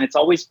preference, and it's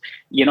always,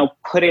 you know,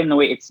 put in the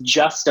way it's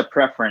just a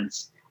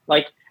preference.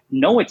 Like,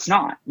 no, it's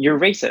not. You're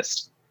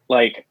racist.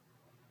 Like,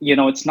 you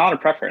know, it's not a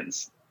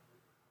preference.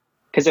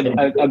 Because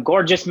a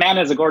gorgeous man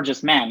is a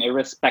gorgeous man,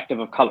 irrespective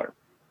of color.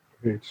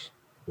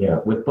 Yeah,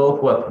 with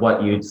both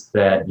what you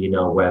said, you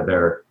know,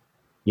 whether,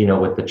 you know,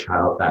 with the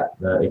child, that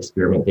the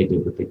experiment they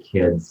did with the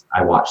kids,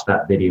 I watched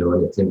that video,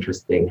 and it's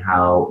interesting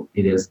how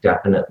it is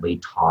definitely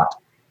taught.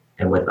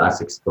 And with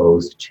us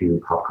exposed to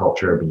pop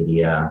culture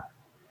media,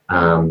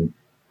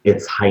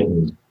 it's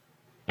heightened.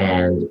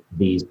 And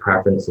these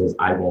preferences,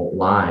 I won't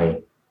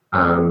lie,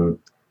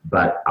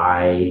 but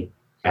I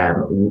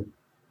am,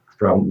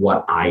 from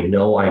what I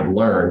know I've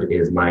learned,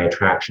 is my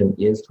attraction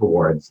is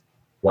towards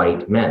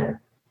white men.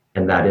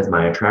 And that is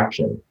my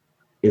attraction.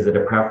 Is it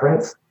a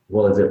preference?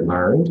 Well, is it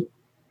learned?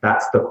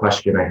 That's the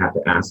question I have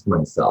to ask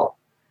myself.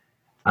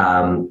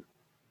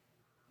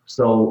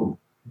 So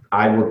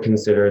I would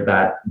consider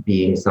that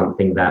being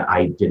something that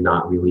I did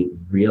not really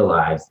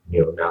realize,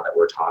 you know, now that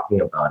we're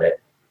talking about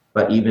it.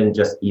 But even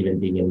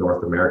being in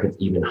North America, it's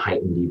even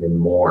heightened even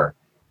more,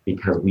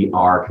 because we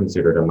are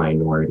considered a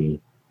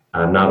minority,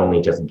 not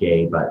only just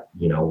gay, but,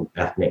 you know,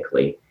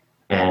 ethnically.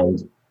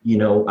 And, you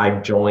know,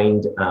 I've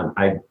joined,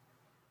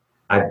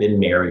 I've been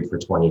married for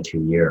 22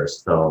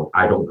 years, so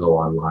I don't go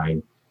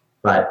online.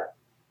 But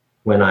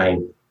when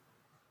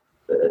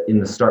in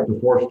the start,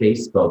 before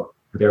Facebook,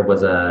 there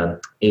was a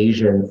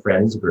Asian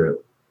friends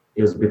group.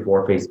 It was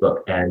before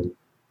Facebook, and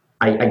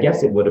I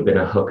guess it would have been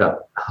a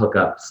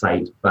hookup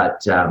site,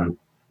 but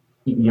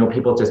you know,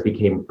 people just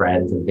became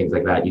friends and things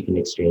like that. You can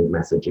exchange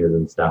messages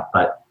and stuff,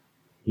 but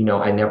you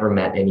know, I never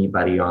met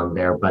anybody on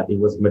there. But it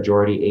was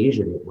majority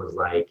Asian. It was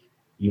like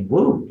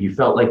you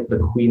felt like the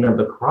queen of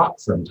the crop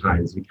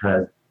sometimes,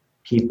 because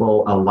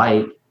people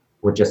alike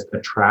were just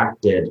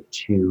attracted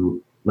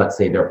to, let's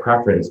say, their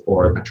preference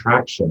or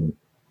attraction.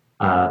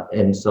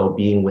 And so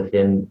being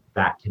within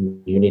that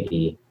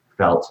community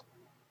felt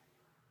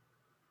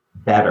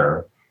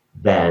better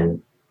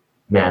than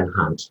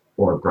Manhunt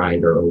or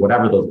Grindr or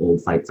whatever those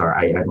old sites are.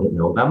 I don't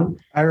know them.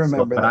 I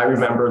remember. But I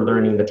remember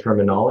learning the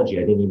terminology.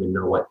 I didn't even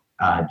know what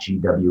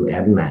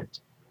GWM meant.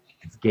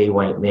 It's gay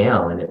white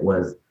male. And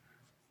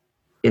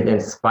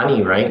it's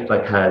funny, right?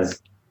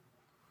 Because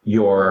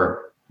you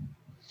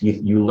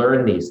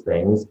learn these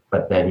things,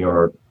 but then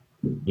your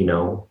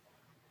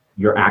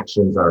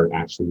actions are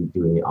actually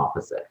doing the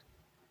opposite.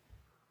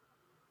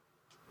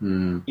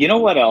 You know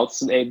what else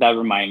that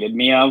reminded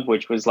me of,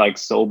 which was like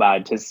so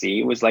bad to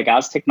see, was like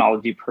as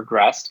technology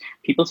progressed,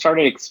 people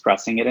started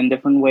expressing it in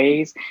different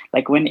ways.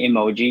 Like when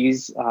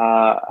emojis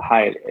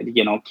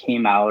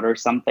came out or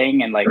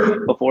something, and like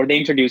before they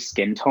introduced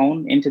skin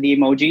tone into the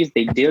emojis,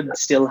 they did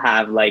still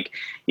have like,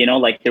 you know,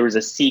 like there was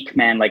a Sikh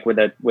man like with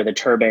a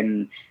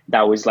turban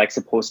that was like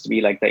supposed to be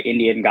like the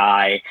Indian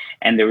guy,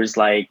 and there was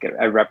like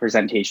a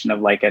representation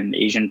of like an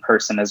Asian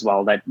person as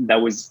well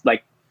that was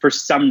like, for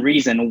some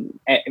reason,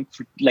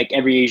 like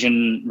every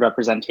Asian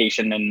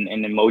representation in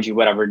emoji,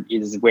 whatever,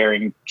 is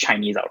wearing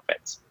Chinese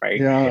outfits,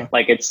 right? Yeah.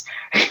 Like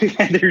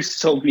there's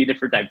so many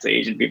different types of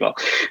Asian people.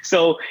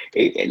 So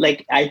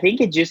I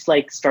think it just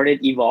like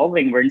started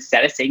evolving where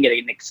instead of saying it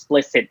in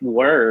explicit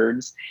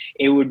words,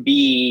 it would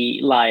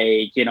be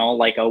like, you know,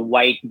 like a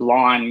white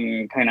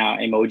blonde kind of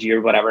emoji or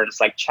whatever. And it's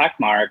like check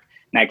mark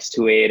next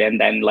to it. And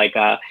then like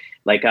a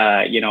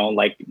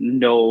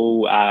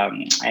no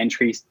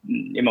entry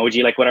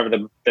emoji, like whatever,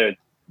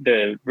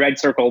 the red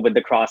circle with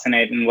the cross in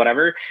it and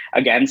whatever,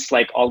 against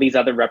like all these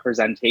other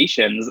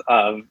representations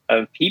of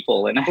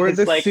people. And or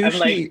the like,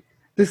 sushi,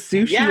 the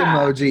sushi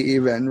emoji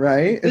even,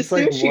 right? It's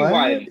like, what?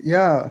 One.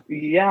 Yeah.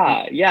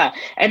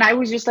 And I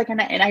was just like,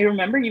 and I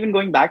remember even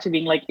going back to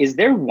being like, is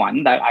there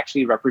one that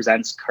actually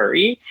represents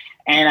curry?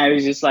 And I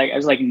was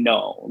like,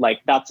 no,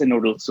 like that's a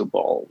noodle soup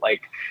bowl.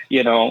 Like,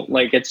 you know,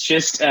 like it's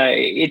just,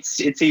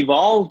 it's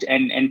evolved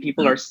and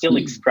people are still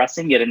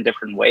expressing it in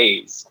different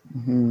ways.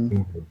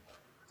 Mm-hmm.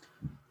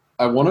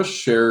 I want to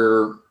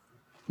share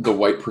the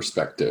white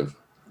perspective.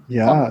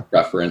 Yeah.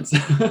 Reference.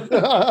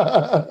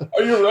 Are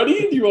you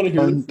ready? Do you want to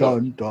hear it?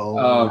 Dun.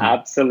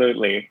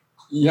 Absolutely.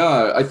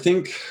 Yeah, I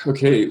think,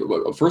 okay,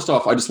 first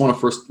off, I just want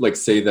to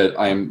say that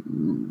I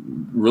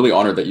am really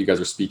honored that you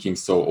guys are speaking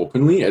so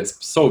openly.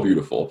 It's so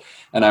beautiful.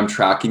 And I'm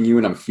tracking you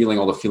and I'm feeling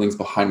all the feelings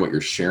behind what you're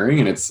sharing.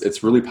 And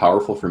it's really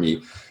powerful for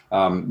me.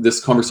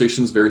 This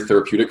conversation is very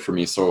therapeutic for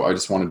me. So I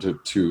just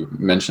wanted to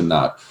mention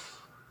that.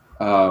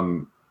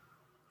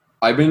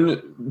 I've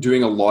been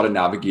doing a lot of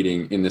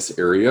navigating in this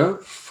area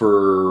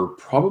for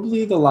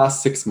probably the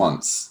last 6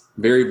 months.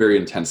 very, very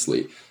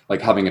intensely,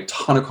 like having a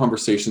ton of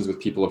conversations with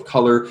people of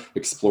color,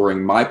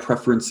 exploring my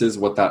preferences,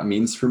 what that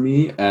means for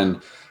me,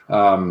 and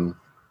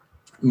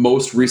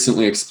most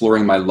recently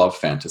exploring my love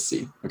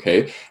fantasy.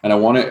 Okay. And I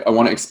want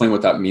to explain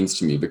what that means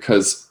to me,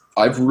 because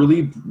I've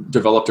really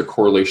developed a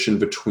correlation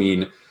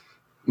between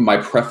my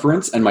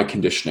preference and my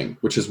conditioning,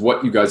 which is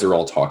what you guys are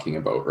all talking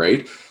about,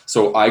 right?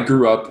 So I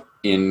grew up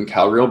in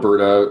Calgary,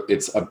 Alberta.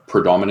 It's a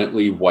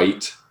predominantly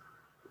white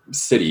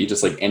city,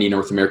 just like any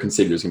North American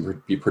city. There's going to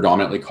be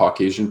predominantly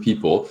Caucasian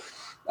people.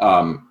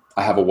 I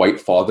have a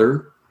white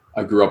father.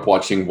 I grew up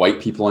watching white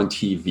people on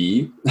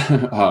TV.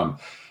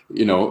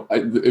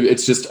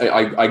 It's just,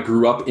 I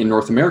grew up in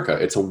North America.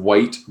 It's a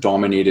white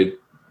dominated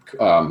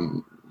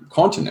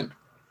continent.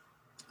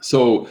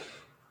 So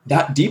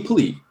that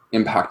deeply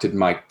impacted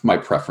my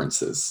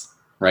preferences,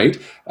 right?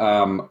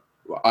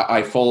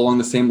 I fall along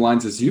the same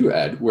lines as you,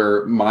 Ed,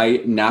 where my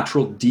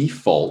natural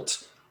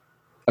default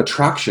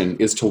attraction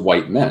is to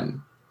white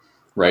men,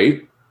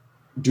 right?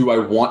 Do I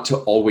want to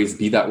always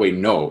be that way?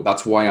 No.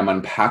 That's why I'm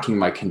unpacking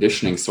my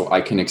conditioning, so I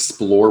can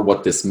explore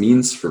what this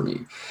means for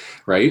me,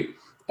 right?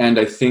 And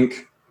I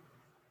think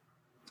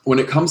when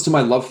it comes to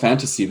my love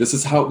fantasy, this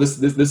is how this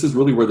is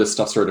really where this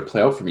stuff started to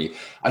play out for me.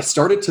 I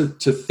started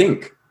to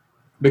think,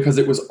 because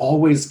it was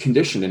always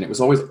conditioned and it was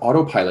always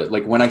autopilot.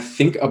 Like when I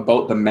think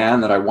about the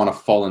man that I want to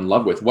fall in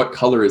love with, what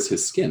color is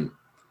his skin,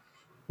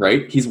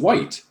 right? He's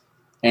white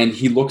and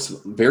he looks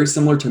very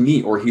similar to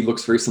me, or he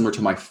looks very similar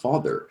to my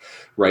father,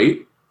 right?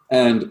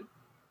 And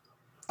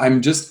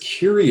I'm just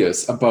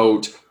curious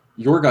about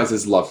your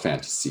guys' love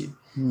fantasy,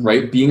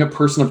 right? Being a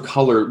person of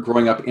color,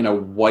 growing up in a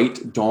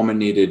white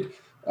dominated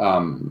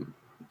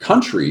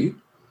country,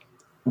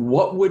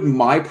 what would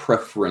my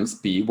preference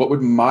be? What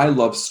would my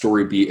love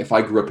story be if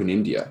I grew up in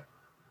India,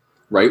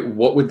 right?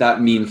 What would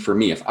that mean for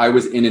me if I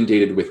was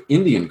inundated with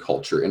Indian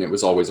culture and it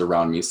was always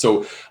around me?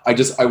 So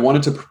I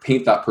wanted to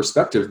paint that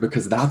perspective,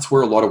 because that's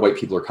where a lot of white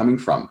people are coming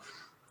from.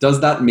 Does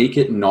that make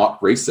it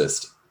not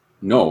racist?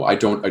 No, I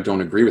don't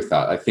agree with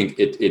that. I think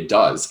it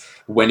does,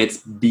 when it's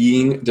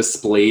being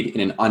displayed in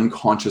an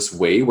unconscious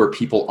way where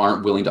people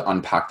aren't willing to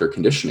unpack their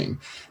conditioning.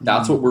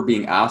 That's what we're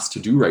being asked to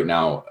do right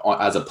now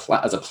as a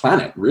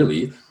planet,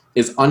 really,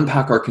 is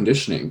unpack our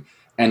conditioning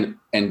and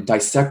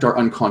dissect our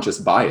unconscious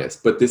bias.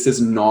 But this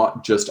is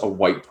not just a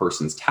white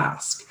person's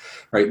task,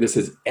 right? This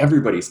is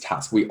everybody's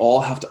task. We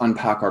all have to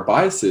unpack our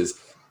biases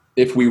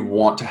if we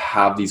want to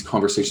have these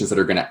conversations that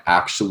are going to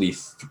actually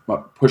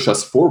push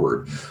us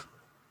forward.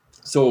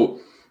 So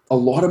a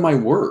lot of my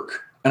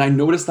work, and I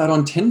noticed that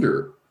on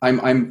Tinder,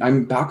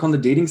 I'm back on the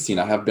dating scene.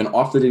 I have been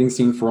off the dating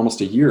scene for almost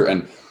a year.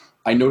 And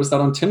I noticed that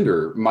on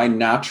Tinder, my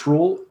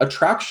natural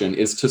attraction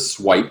is to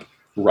swipe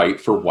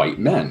right for white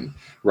men,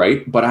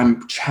 right? But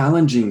I'm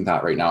challenging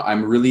that right now.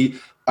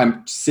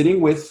 I'm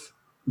sitting with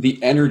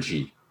the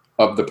energy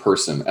of the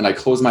person, and I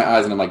close my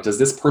eyes and I'm like, does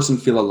this person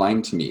feel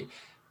aligned to me?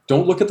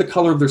 Don't look at the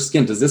color of their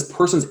skin. Does this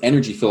person's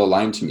energy feel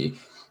aligned to me?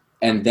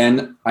 And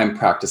then I'm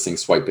practicing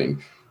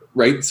swiping.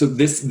 Right. So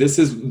this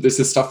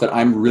is stuff that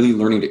I'm really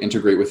learning to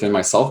integrate within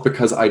myself,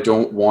 because I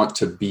don't want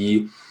to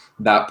be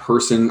that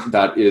person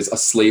that is a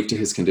slave to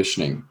his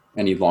conditioning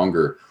any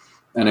longer.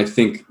 And I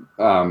think,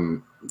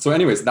 so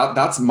anyways,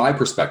 that's my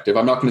perspective.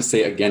 I'm not going to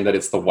say again that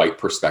it's the white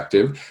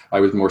perspective. I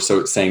was more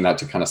so saying that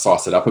to kind of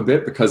sauce it up a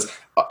bit, because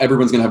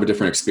everyone's going to have a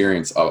different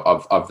experience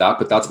of that.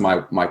 But that's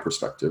my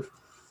perspective.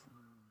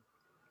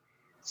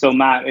 So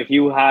Matt, if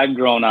you had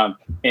grown up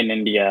in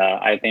India,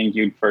 I think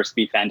you'd first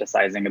be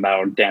fantasizing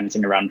about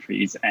dancing around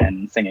trees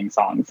and singing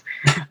songs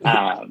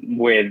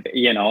with,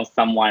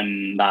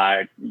 someone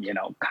that,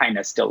 kind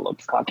of still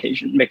looks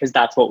Caucasian, because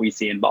that's what we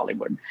see in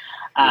Bollywood.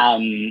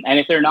 And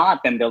if they're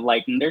not, then they'll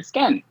lighten their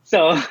skin.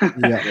 So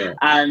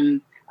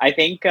I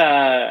think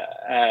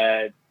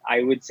I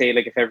would say,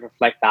 like, if I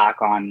reflect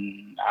back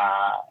on,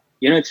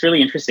 it's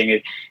really interesting.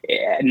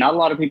 Not a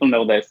lot of people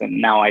know this, and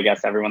now I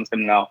guess everyone's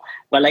gonna know.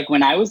 But like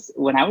when I was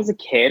a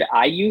kid,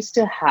 I used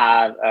to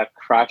have a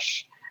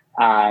crush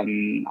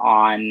on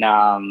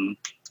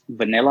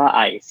Vanilla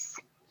Ice,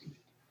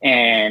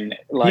 and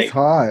like he's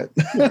hot.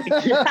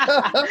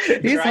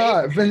 He's right?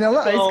 hot.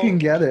 Vanilla Ice can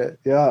get it.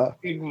 Yeah.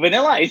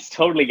 Vanilla Ice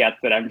totally gets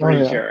it, I'm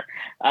pretty sure.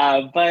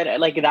 But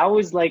like that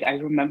was like, I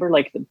remember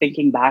like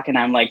thinking back, and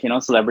I'm like,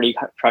 celebrity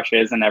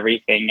crushes and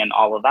everything and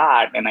all of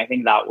that. And I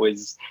think that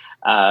was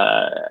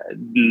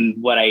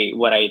what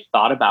I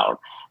thought about.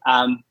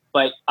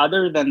 But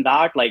other than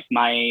that, like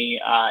my,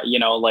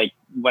 like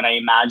when I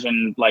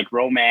imagine like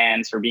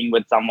romance or being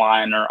with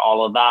someone or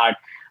all of that,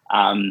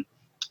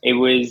 it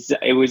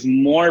was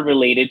more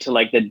related to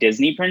like the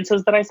Disney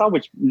princess that I saw,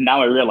 which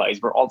now I realize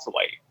were also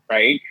white,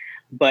 right?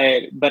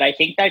 But I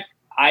think that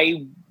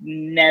I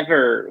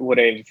never would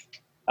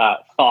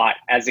have thought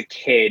as a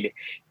kid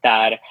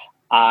that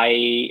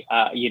I,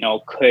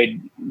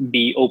 could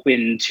be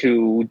open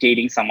to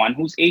dating someone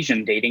who's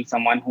Asian, dating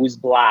someone who's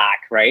Black,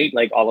 right?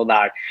 Like all of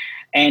that.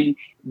 And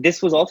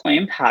this was also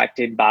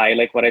impacted by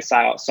like what I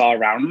saw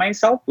around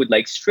myself with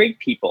like straight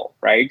people,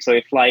 right? So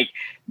if like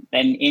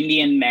an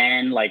Indian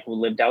man like who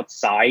lived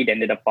outside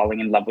ended up falling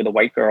in love with a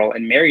white girl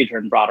and married her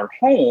and brought her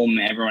home,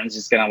 everyone's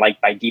just gonna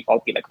like by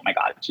default be like, oh my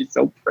God, she's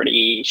so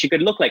pretty. She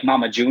could look like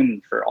Mama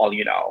June for all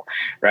you know,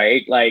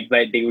 right? Like,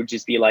 but they would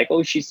just be like,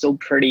 oh, she's so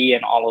pretty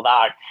and all of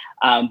that.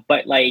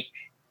 But like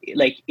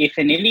if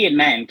an Indian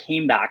man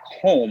came back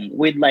home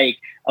with like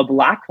a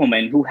Black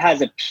woman who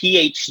has a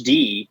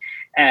PhD,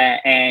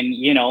 and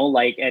you know,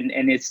 like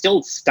and is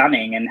still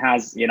stunning and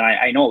has, you know,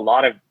 I know a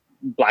lot of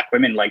Black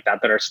women like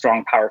that are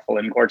strong, powerful,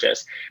 and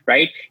gorgeous,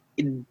 right?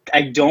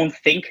 I don't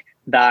think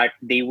that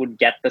they would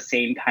get the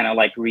same kind of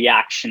like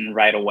reaction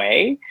right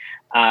away,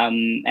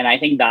 and I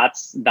think that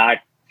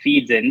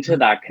feeds into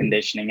that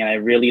conditioning, and it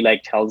really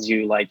like tells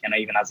you like, you know,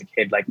 even as a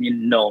kid, like, you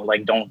know,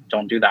 like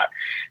don't do that.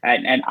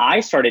 And I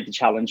started to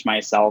challenge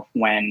myself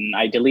when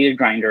I deleted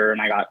Grindr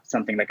and I got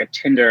something like a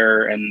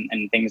Tinder and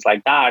things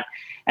like that.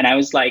 And I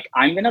was like,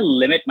 I'm gonna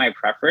limit my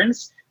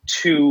preference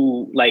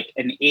to like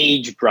an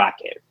age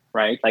bracket,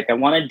 right? Like I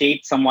want to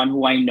date someone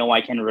who I know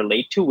I can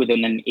relate to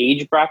within an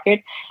age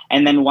bracket.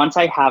 And then once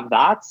I have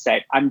that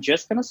set, I'm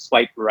just gonna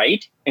swipe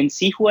right and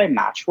see who I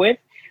match with,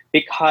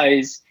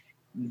 because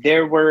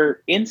there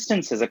were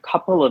instances, a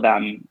couple of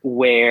them,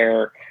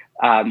 where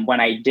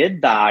when I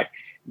did that,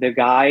 the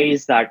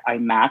guys that I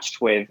matched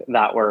with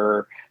that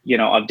were, you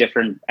know, of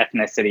different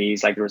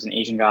ethnicities, like there was an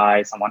Asian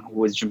guy, someone who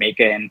was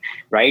Jamaican,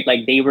 right?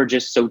 Like they were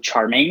just so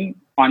charming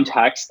on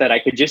text that I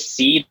could just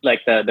see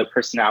like the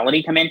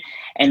personality come in,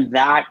 and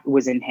that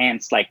was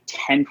enhanced like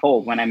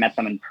tenfold when I met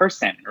them in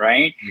person,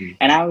 right?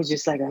 And I was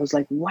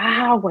like,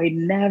 wow, I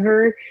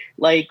never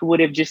like would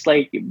have just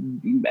like,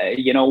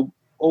 you know,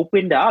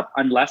 opened up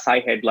unless I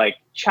had like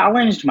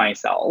challenged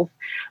myself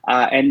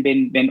and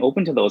been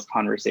open to those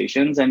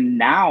conversations. And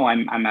now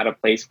I'm at a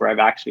place where I've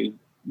actually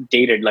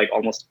dated like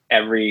almost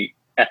every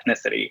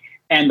ethnicity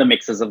and the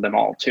mixes of them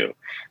all too.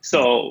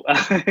 So,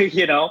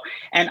 you know,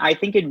 and I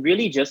think it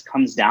really just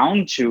comes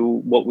down to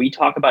what we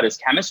talk about as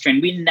chemistry.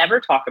 And we never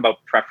talk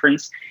about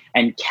preference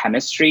and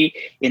chemistry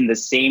in the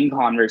same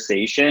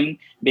conversation,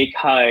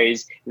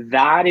 because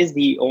that is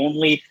the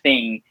only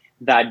thing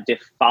that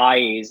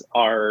defies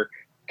our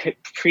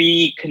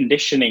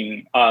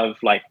preconditioning of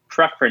like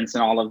preference,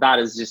 and all of that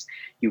is just,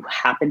 you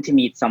happen to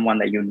meet someone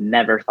that you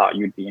never thought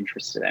you'd be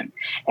interested in,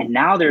 and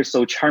now they're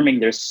so charming,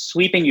 they're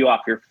sweeping you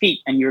off your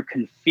feet and you're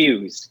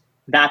confused.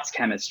 That's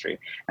chemistry.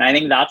 And I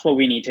think that's what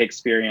we need to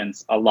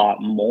experience a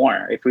lot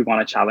more if we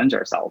want to challenge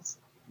ourselves.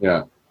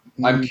 Yeah.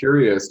 I'm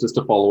curious, just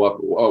to follow up,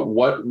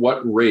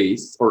 what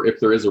race, or if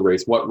there is a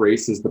race, what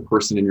race is the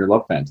person in your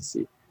love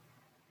fantasy?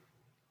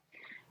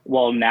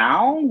 Well,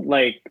 now,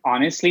 like,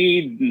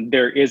 honestly,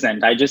 there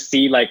isn't. I just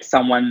see like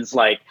someone's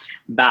like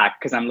back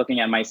because I'm looking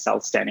at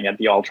myself standing at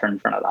the altar in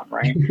front of them,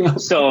 right?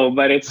 So,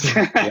 but it's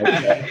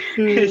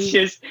it's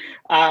just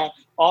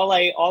all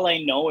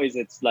I know is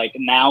it's like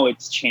now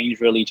it's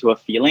changed really to a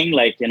feeling,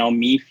 like, you know,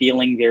 me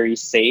feeling very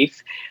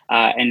safe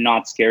and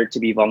not scared to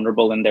be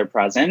vulnerable in their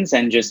presence,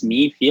 and just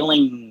me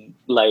feeling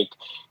like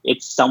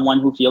it's someone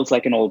who feels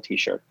like an old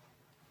t-shirt,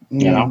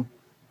 you know?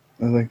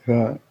 I like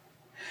that.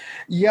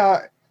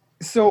 Yeah.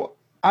 So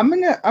I'm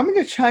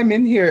gonna chime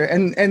in here,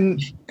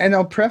 and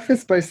I'll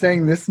preface by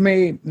saying this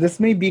may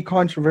be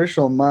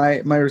controversial, my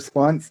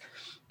response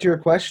to your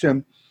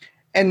question,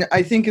 and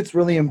I think it's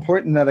really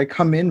important that I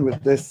come in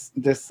with this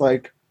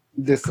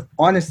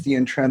honesty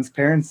and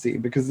transparency,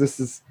 because I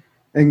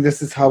think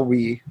this is how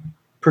we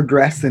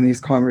progress in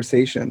these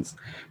conversations.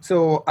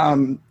 So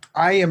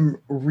I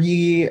am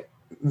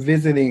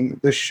revisiting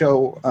the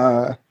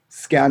show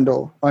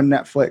Scandal on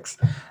Netflix.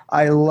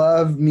 I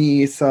love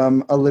me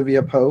some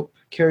Olivia Pope,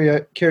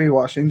 Kerry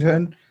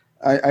Washington.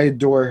 I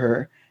adore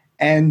her,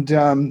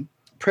 and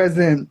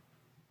President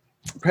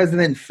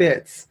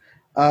Fitz,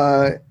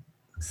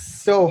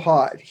 so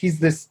hot. He's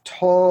this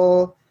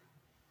tall,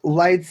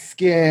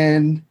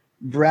 light-skinned,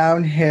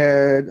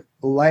 brown-haired,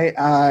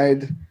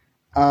 light-eyed,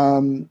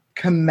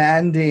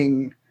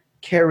 commanding,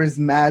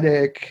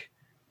 charismatic,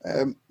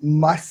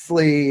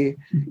 muscly,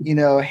 you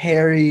know,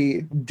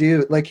 hairy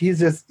dude. Like he's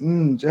just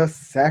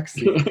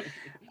sexy.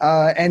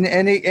 And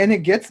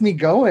it gets me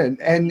going.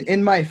 And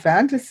in my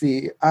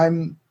fantasy,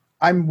 I'm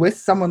with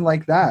someone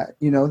like that.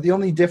 You know, the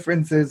only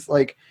difference is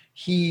like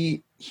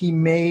he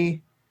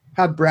may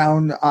have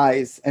brown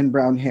eyes and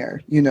brown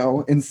hair, you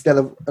know, instead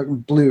of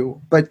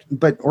blue, but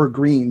or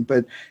green.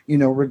 But you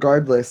know,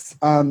 regardless,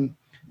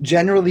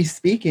 generally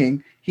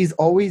speaking, he's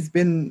always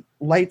been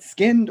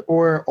light-skinned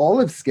or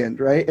olive-skinned,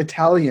 right?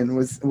 Italian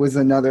was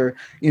another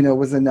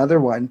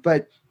one.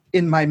 But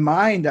in my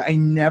mind, I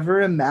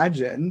never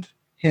imagined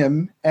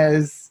him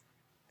as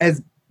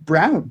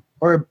brown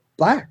or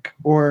black,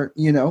 or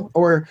you know,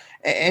 or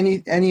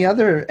any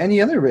other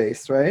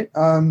race, right?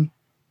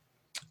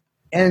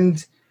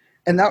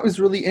 And that was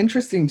really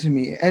interesting to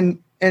me. And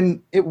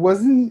it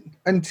wasn't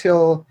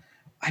until,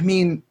 I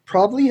mean,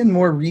 probably in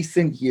more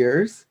recent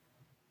years,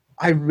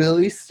 I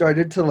really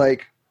started to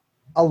like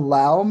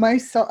allow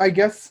myself, I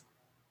guess,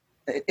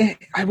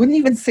 I wouldn't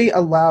even say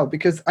allow,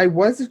 because I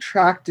was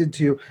attracted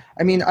to.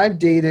 I mean, I've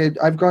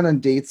gone on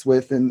dates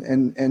with,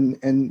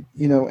 and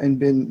you know, and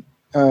been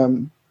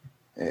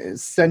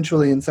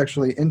sensually and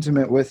sexually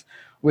intimate with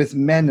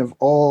men of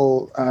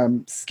all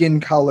skin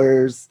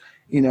colors,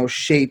 you know,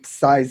 shapes,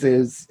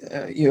 sizes,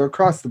 you know,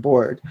 across the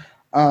board.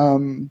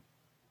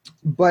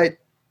 But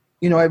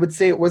you know, I would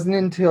say it wasn't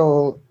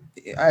until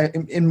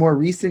in more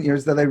recent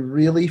years that I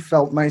really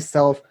felt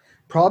myself,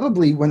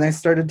 probably when I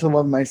started to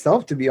love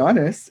myself, to be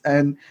honest,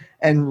 and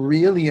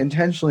really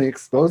intentionally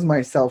expose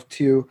myself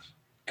to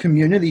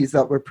communities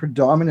that were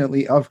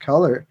predominantly of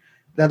color,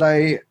 that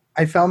I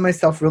found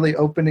myself really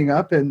opening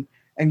up and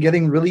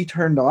getting really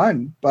turned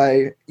on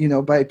by, you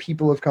know, by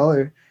people of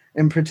color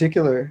in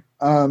particular.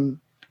 And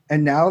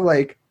now,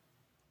 like,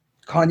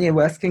 Kanye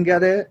West can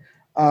get it.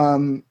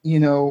 You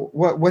know,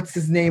 what's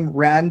his name?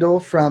 Randall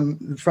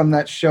from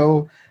that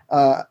show,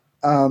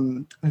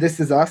 This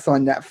Is Us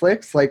on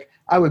Netflix. Like,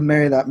 I would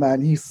marry that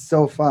man. He's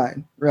so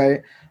fine,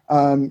 right?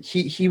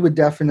 He would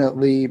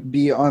definitely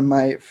be on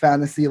my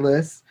fantasy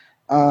list.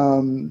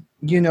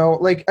 You know,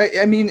 like,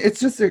 I mean,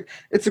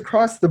 it's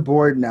across the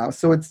board now,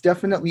 so it's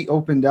definitely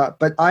opened up.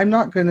 But I'm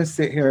not going to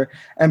sit here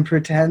and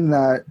pretend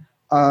that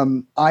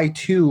I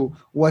too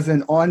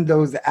wasn't on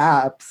those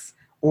apps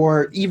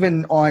or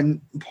even on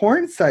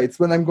porn sites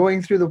when I'm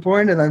going through the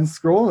porn and I'm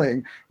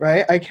scrolling,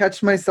 right? I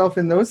catch myself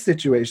in those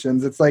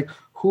situations. It's like,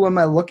 who am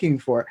I looking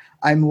for?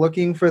 I'm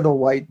looking for the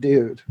white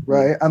dude,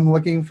 right? I'm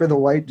looking for the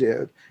white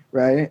dude,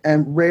 right?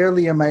 And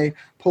rarely am I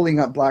pulling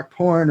up black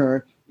porn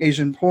or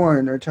Asian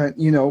porn or,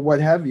 you know, what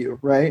have you,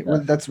 right? Yeah.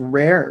 That's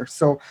rare.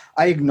 So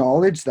I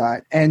acknowledge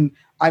that. And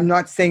I'm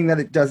not saying that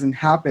it doesn't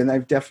happen.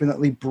 I've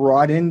definitely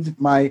broadened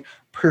my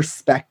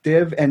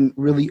perspective and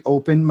really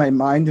opened my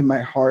mind and my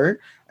heart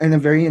in a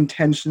very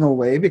intentional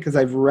way, because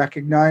I've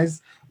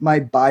recognized my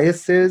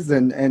biases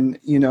and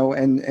you know,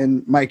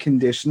 and my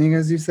conditioning,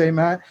 as you say,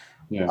 Matt.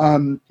 Yeah.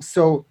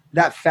 So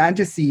that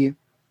fantasy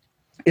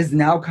is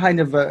now kind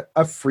of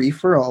a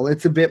free-for-all.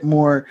 It's a bit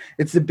more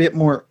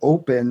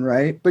open,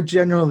 right? But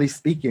generally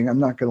speaking, I'm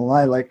not gonna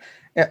lie, like,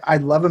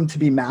 I'd love him to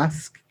be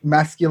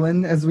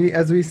masculine, as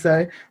we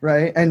say,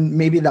 right? And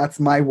maybe that's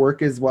my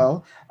work as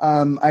well.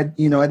 I'd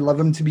love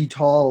him to be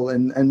tall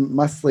and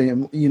muscly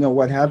and, you know,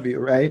 what have you,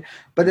 right?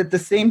 But at the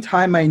same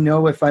time, I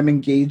know if I'm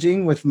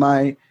engaging with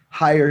my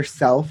higher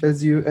self,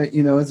 as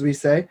as we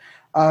say,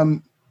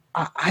 I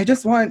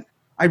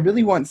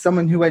really want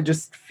someone who I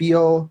just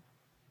feel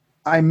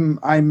I'm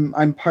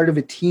part of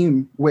a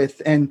team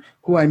with, and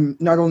who I'm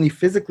not only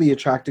physically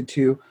attracted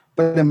to,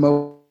 but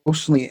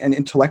emotionally and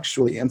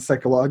intellectually and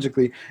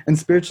psychologically and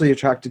spiritually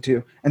attracted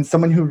to, and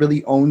someone who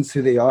really owns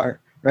who they are,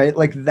 right?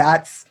 Like,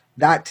 that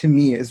to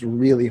me is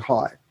really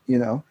hot, you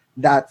know.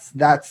 That's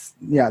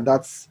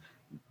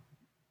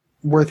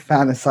worth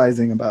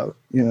fantasizing about,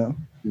 you know.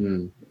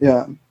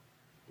 Yeah.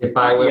 If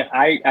I were,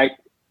 I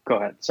go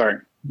ahead. Sorry.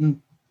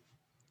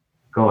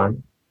 go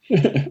on.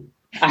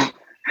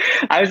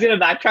 I was going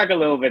to backtrack a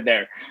little bit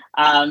there.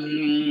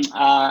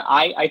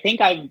 I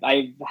think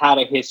I've had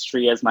a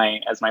history, as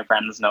my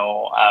friends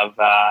know, of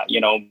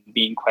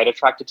being quite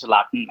attracted to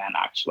Latin men,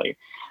 actually.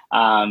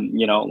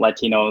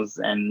 Latinos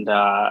and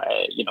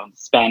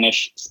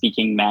Spanish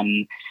speaking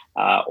men,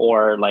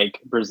 or like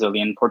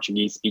Brazilian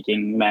Portuguese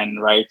speaking men,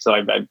 right? So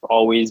I've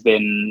always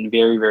been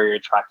very, very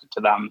attracted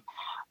to them.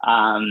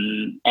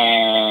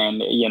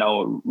 And, you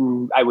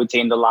know, I would say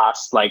in the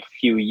last like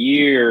few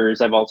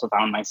years, I've also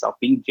found myself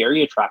being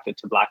very attracted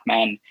to Black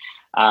men,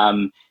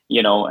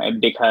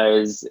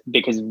 because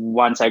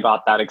once I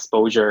got that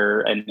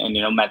exposure and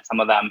met some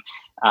of them,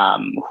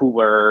 who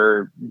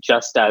were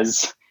just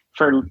as,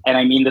 and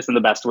I mean this in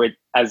the best way,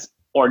 as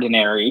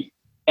ordinary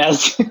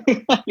as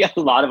a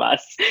lot of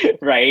us,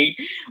 right?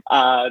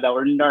 That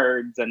were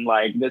nerds and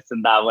like this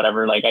and that,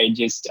 whatever. Like, I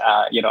just,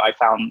 I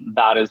found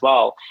that as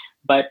well.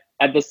 But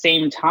at the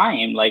same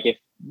time, like, if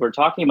we're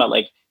talking about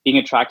like being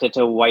attracted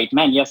to white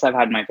men, yes, I've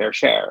had my fair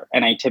share.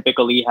 And I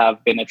typically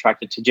have been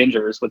attracted to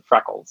gingers with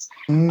freckles,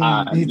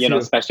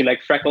 especially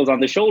like freckles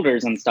on the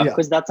shoulders and stuff,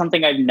 because that's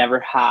something I've never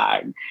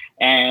had.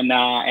 And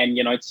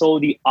it's so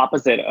the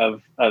opposite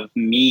of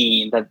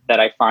me that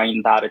I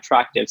find that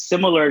attractive.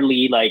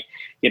 Similarly, like,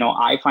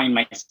 I find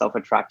myself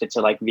attracted to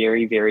like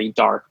very, very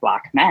dark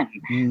Black men.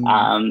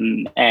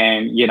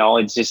 And,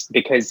 it's just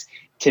because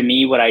to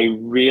me, what I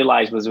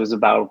realized was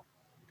about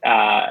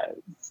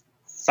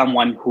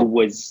someone who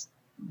was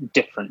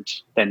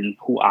different than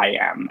who I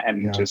am,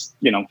 and just,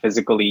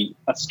 physically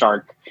a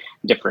stark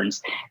difference.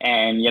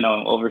 And,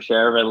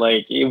 overshare, but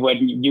like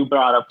when you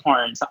brought up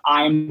porn, so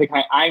I'm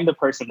the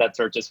person that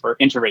searches for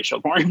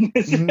interracial porn.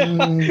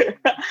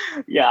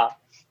 Yeah.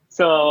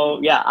 So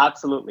yeah,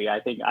 absolutely. I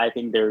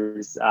think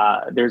there's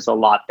a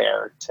lot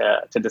there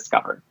to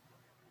discover.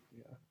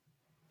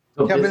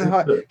 So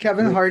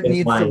Kevin Hart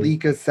needs to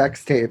leak a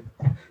sex tape.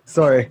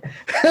 Sorry.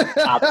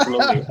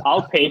 Absolutely.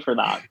 I'll pay for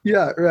that.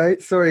 Yeah,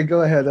 right. Sorry,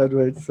 go ahead,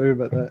 Edward. Sorry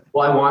about that.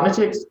 Well, I wanted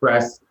to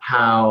express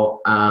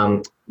how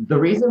the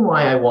reason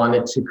why I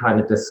wanted to kind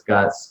of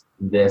discuss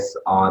this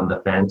on the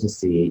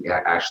fantasy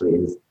actually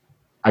is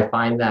I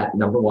find that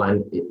number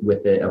one,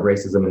 with the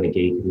racism in the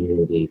gay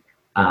community,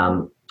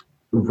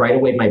 right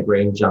away my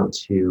brain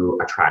jumped to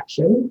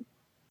attraction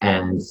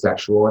and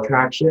sexual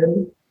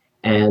attraction.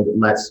 And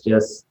let's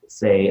just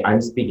say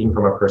I'm speaking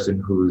from a person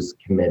who's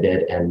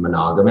committed and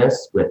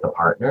monogamous with a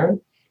partner.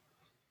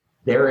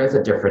 There is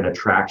a different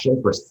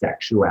attraction for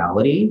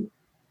sexuality,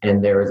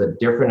 and there is a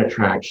different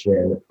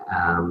attraction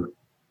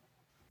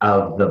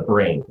of the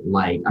brain.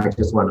 Like, I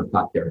just want to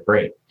fuck their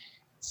brain.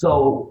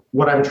 So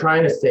what I'm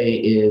trying to say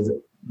is,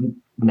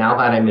 now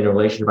that I'm in a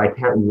relationship, I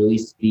can't really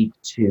speak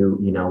to,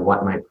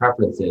 what my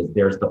preference is.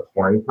 There's the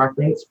porn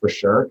preference for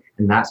sure.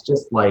 And that's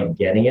just like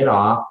getting it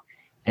off.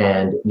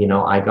 And,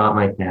 I got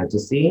my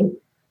fantasy.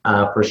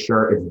 For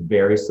sure, it's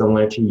very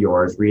similar to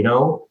yours,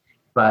 Reno.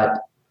 But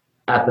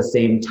at the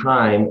same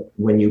time,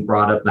 when you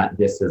brought up that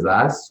This Is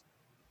Us,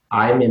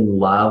 I'm in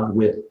love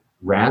with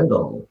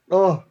Randall.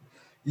 Oh,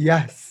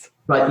 yes.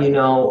 But,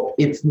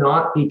 it's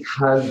not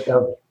because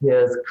of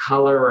his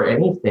color or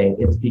anything.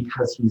 It's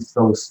because he's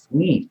so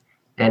sweet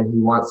and he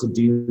wants to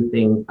do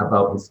things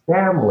about his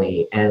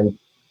family. And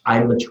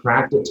I'm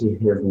attracted to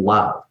his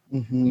love.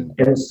 Mm-hmm.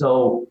 And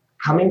so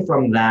coming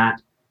from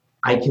that,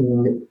 I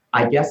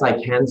guess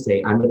I can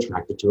say I'm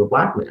attracted to a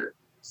Black man.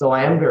 So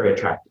I am very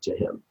attracted to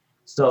him.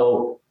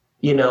 So,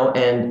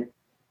 and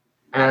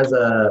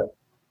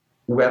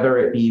whether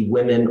it be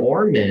women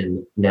or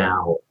men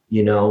now,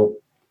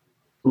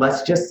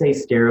 let's just say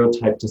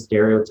stereotype to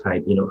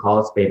stereotype, call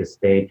a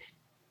spade,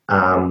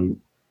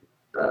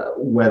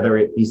 whether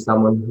it be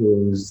someone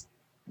who's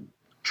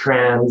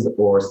trans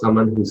or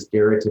someone who's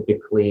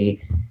stereotypically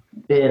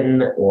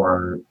thin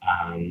or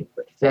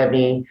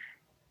femi.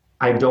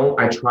 I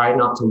try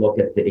not to look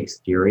at the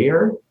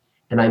exterior.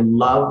 And I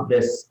love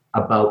this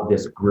about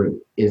this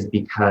group is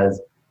because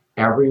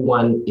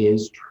everyone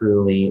is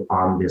truly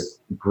on this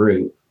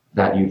group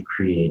that you've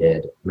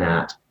created,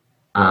 Matt.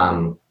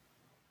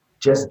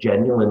 Just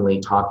genuinely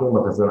talking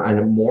with us, and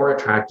I'm more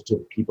attracted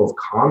to people's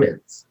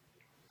comments.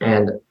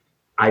 And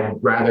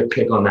I'd rather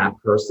click on that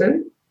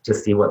person to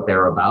see what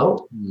they're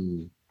about.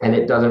 And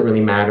it doesn't really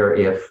matter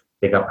if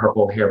they got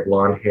purple hair,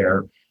 blonde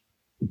hair,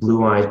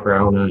 blue eyes,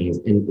 brown eyes,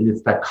 and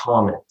it's that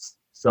comments.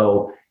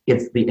 So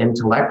it's the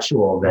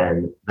intellectual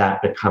then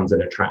that becomes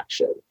an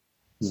attraction.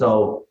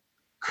 So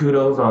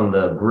kudos on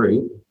the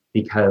group,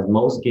 because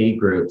most gay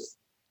groups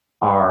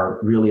are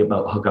really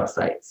about hookup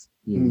sites.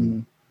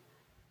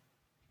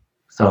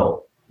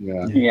 So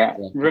yeah.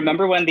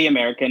 Remember when the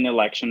American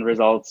election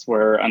results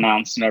were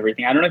announced and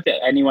everything? I don't know if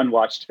anyone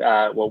watched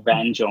what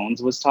Van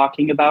Jones was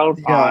talking about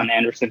on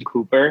Anderson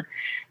Cooper,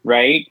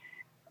 right?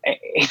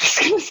 It's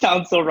gonna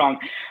sound so wrong.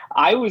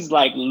 I was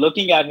like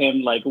looking at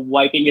him, like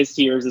wiping his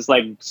tears. It's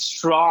like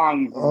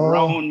strong,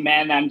 grown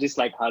man. I'm just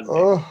like,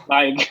 husband.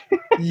 Like,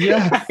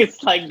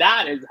 it's like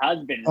that is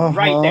husband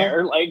right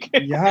there. Like,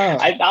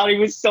 I thought he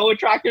was so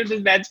attractive.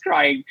 This man's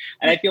crying,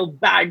 and I feel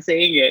bad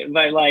saying it,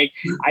 but like,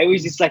 I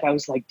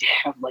was like,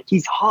 damn, like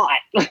he's hot.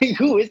 Like,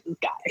 who is this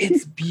guy?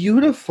 It's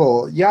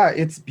beautiful. Yeah,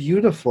 it's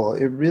beautiful.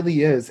 It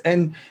really is,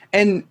 and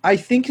I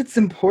think it's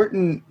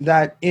important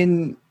that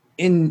in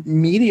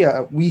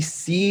media we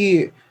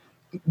see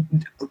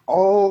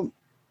all,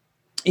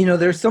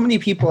 there's so many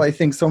people, I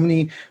think, so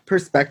many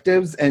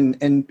perspectives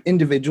and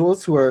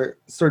individuals who are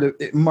sort of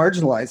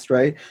marginalized,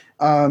 right?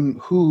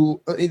 Who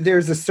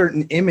there's a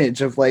certain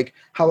image of like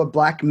how a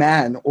Black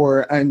man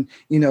or an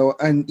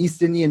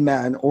East Indian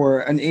man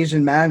or an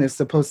Asian man is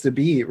supposed to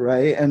be,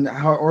 right? And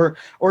how,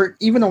 or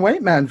even a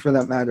white man for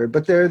that matter.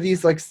 But there are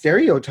these like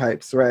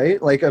stereotypes,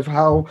 right? Like of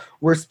how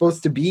we're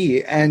supposed to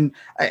be. And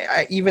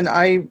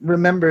I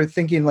remember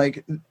thinking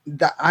like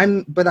that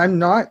I'm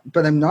not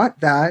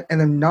that,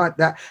 and I'm not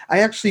that. I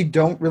actually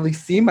don't really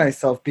see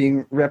myself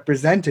being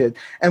represented.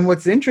 And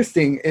what's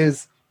interesting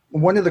is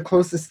one of the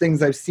closest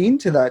things I've seen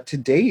to that to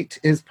date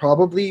is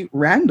probably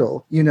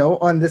Randall,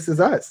 on This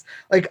Is Us.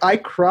 Like, I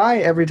cry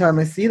every time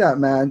I see that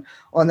man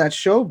on that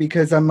show,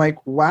 because I'm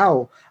like,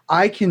 wow,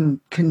 I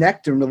can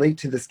connect and relate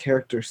to this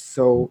character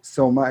so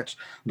much.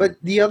 But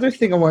the other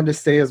thing I wanted to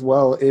say as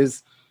well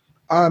is,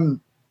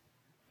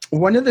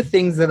 one of the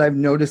things that I've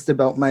noticed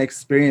about my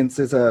experience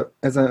as a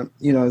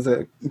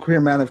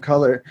queer man of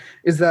color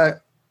is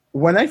that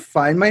when I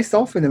find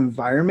myself in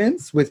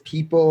environments with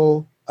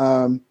people,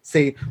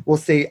 say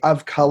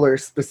of color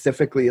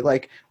specifically,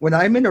 like when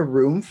I'm in a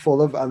room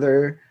full of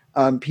other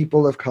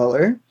people of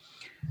color,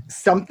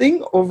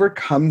 something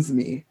overcomes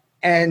me.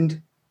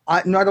 And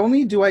not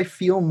only do I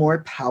feel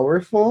more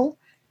powerful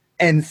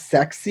and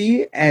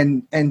sexy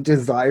and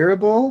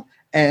desirable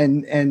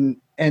and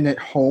at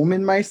home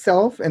in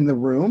myself and the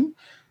room,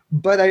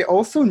 but I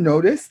also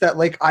notice that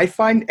like I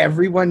find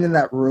everyone in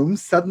that room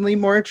suddenly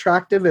more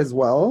attractive as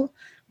well,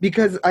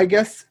 because I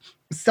guess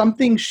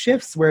something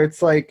shifts where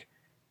it's like,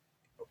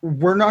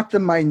 we're not the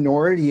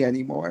minority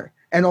anymore.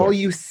 And all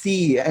you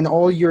see and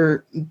all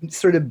you're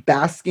sort of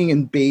basking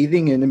and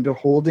bathing in and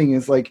beholding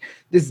is like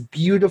this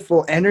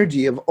beautiful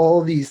energy of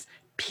all these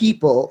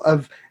people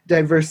of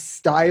diverse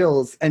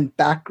styles and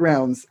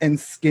backgrounds and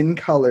skin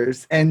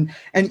colors and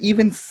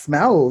even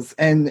smells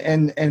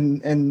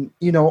and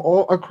you know,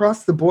 all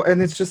across the board.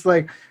 And it's just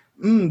like,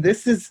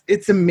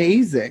 it's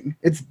amazing.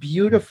 It's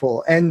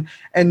beautiful. And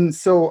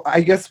so I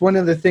guess one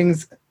of the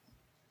things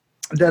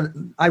that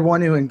I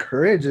want to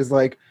encourage is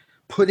like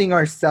putting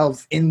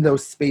ourselves in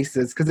those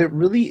spaces, because it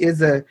really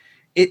is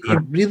it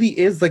really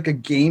is like a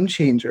game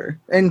changer.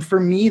 And for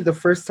me, the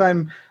first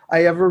time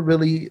I ever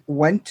really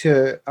went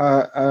to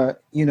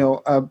you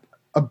know,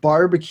 a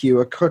barbecue,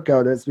 a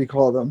cookout as we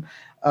call them,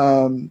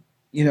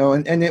 you know,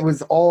 and it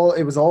was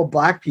all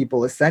Black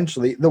people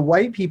essentially. The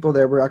white people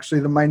there were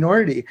actually the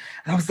minority,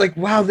 and I was like,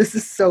 wow, this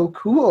is so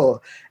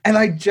cool. And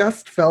I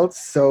just felt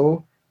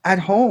so at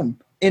home.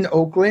 In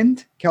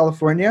Oakland,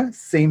 California,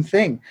 same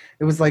thing.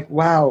 It was like,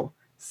 wow,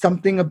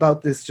 something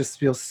about this just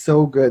feels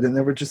so good. And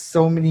there were just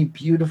so many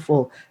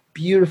beautiful,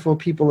 beautiful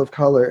people of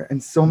color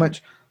and so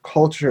much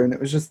culture. And it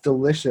was just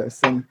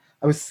delicious. And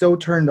I was so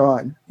turned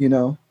on, you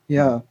know?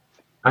 Yeah.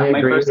 I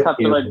agree. My first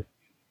couple of...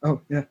 Oh,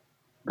 yeah.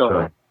 Go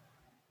ahead.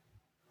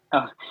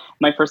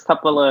 My first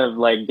couple of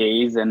like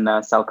days in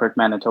Selkirk,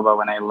 Manitoba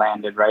when I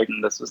landed, right?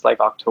 And this was like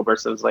October,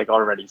 so it was like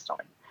already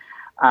snowing.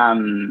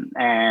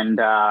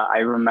 I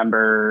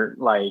remember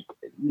like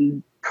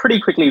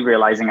pretty quickly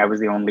realizing I was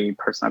the only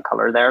person of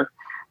color there.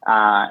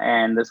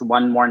 And this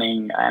one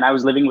morning, and I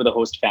was living with a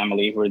host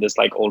family who were this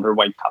like older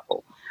white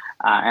couple.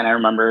 And I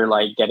remember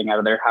like getting out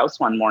of their house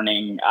one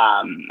morning,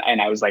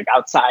 and I was like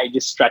outside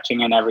just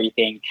stretching and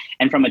everything.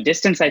 And from a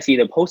distance, I see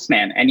the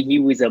postman, and he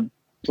was a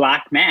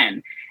Black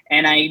man.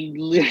 And I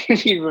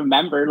literally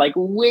remember like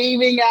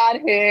waving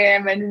at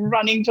him and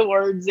running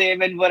towards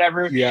him and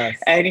whatever. Yes.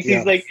 And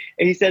he's like,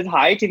 and he says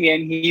hi to me,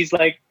 and he's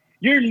like,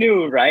 "You're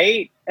new,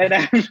 right?" And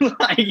I'm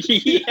like,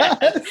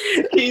 "Yes."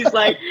 He's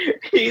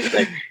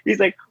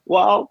like,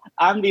 "Well,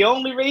 I'm the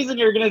only reason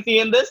you're gonna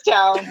see in this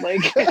town."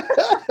 Like,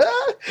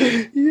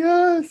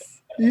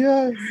 yes.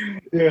 Yeah.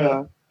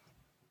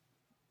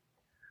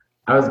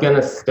 I was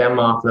gonna stem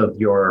off of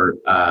your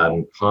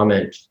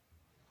comment,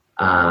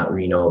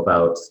 Reno,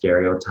 about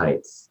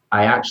stereotypes.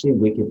 I actually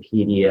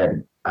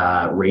Wikipedia'd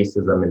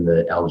racism in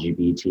the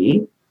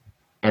LGBT,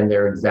 and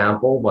their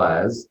example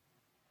was,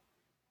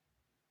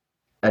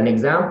 an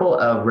example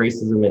of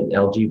racism in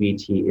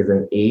LGBT is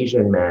an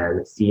Asian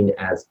man seen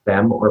as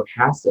femme or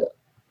passive,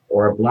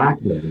 or a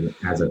Black man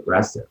as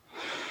aggressive.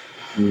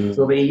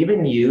 So they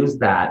even use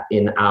that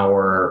in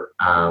our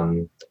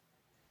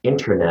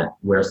internet,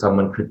 where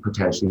someone could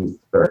potentially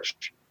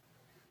search.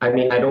 I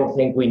mean, I don't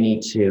think we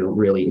need to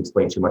really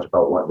explain too much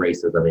about what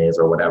racism is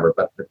or whatever,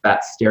 but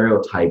that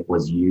stereotype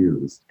was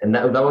used. And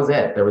that was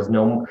it. There was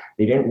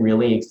they didn't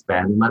really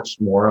expand much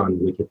more on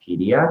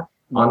Wikipedia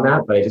on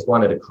that, but I just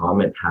wanted to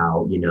comment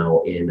how, you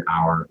know, in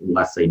our,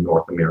 let's say,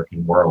 North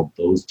American world,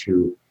 those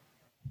two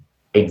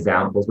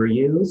examples were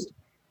used.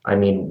 I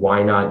mean,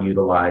 why not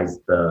utilize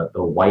the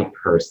white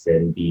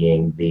person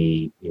being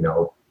the, you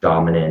know,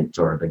 dominant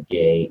or the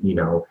gay, you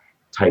know,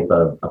 type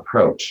of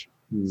approach?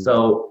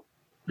 So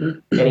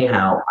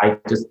anyhow, I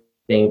just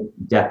think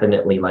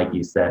definitely, like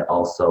you said,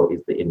 also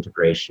is the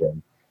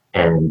integration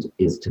and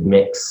is to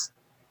mix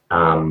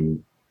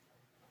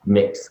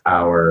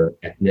our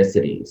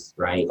ethnicities,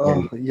 right?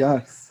 Oh, and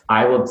yes.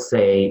 I would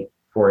say,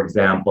 for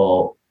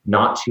example,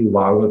 not too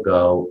long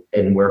ago,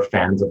 and we're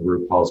fans of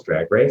RuPaul's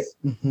Drag Race,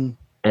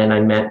 and I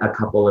met a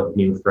couple of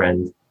new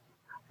friends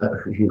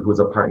who was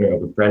a partner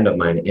of a friend of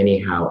mine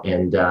anyhow,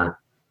 and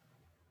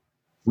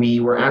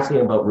we were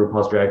asking about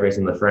RuPaul's Drag Race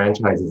and the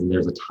franchises, and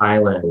there's a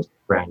Thailand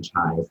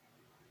franchise.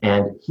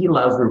 And he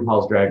loves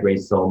RuPaul's Drag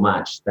Race so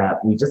much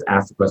that we just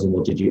asked the question,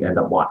 well, did you end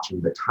up watching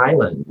the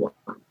Thailand one?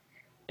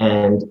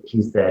 And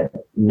he said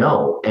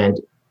no. And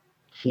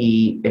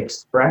he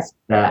expressed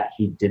that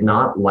he did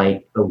not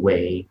like the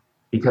way,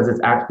 because it's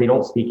actually, they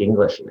don't speak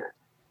English in it.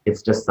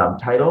 It's just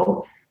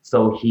subtitled.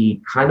 So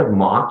he kind of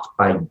mocked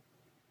by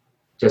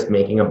just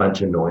making a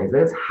bunch of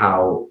noises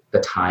how the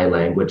Thai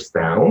language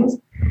sounds.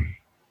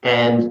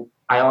 And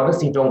I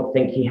honestly don't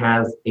think he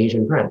has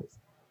Asian friends.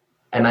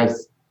 And I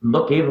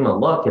gave him a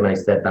look and I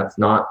said, that's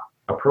not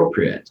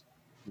appropriate.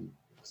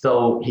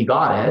 So he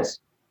got it.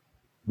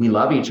 We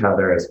love each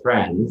other as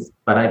friends,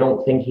 but I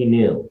don't think he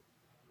knew.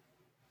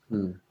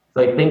 So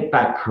I think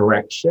that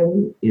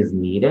correction is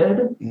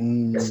needed,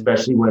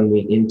 especially when we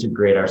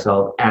integrate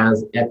ourselves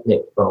as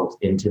ethnic folks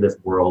into this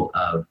world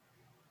of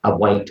a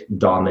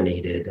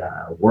white-dominated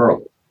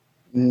world.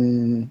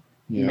 And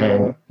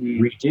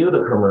redo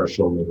the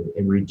commercial mood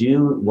and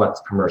redo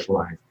what's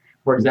commercialized.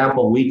 For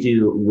example,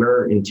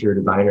 we're interior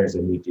designers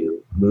and we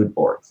do mood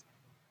boards.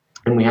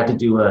 And we had to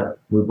do a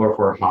mood board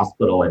for a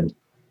hospital. And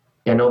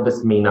I know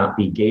this may not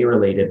be gay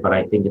related, but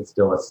I think it's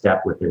still a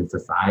step within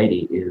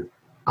society, is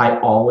I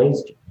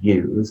always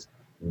use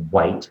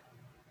white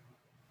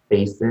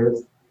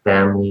faces,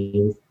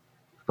 families,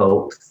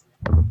 folks.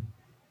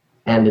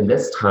 And in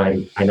this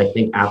time, and I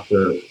think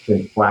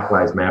since Black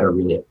Lives Matter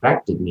really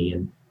affected me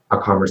and a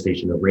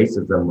conversation of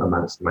racism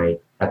amongst my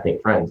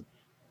ethnic friends,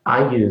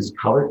 I use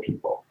colored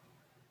people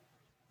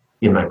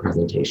in my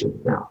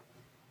presentations now.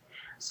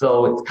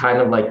 So it's kind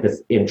of like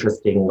this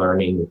interesting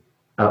learning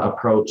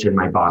approach. And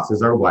my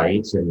bosses are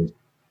white, and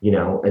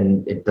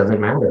and it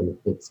doesn't matter.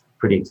 It's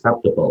pretty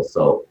acceptable.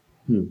 So.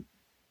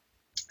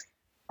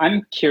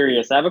 I'm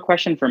curious. I have a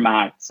question for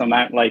Matt. So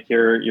Matt, like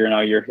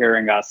you're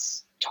hearing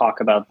us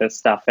talk about this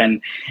stuff,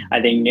 and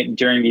I think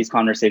during these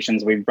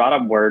conversations we've brought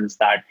up words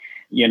that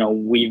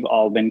we've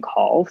all been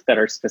called that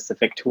are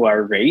specific to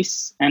our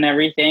race and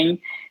everything.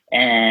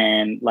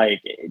 And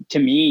like, to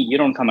me, you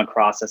don't come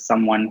across as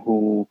someone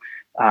who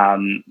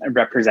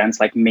represents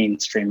like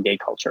mainstream gay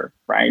culture,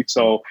 right?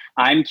 So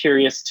I'm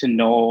curious to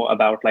know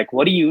about like,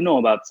 what do you know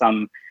about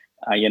some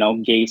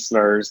gay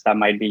slurs that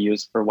might be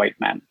used for white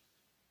men?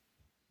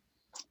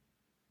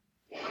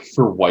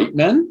 For white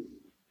men?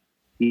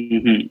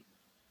 Mm-hmm.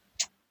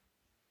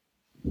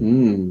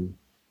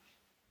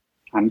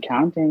 I'm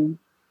counting.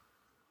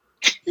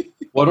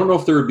 Well, I don't know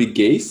if there would be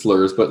gay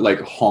slurs, but like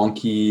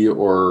honky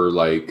or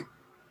like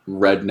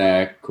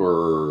redneck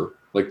or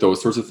like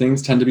those sorts of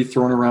things tend to be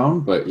thrown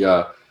around. But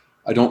yeah,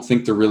 I don't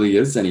think there really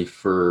is any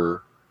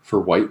for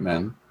white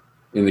men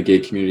in the gay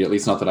community, at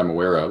least not that I'm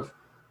aware of.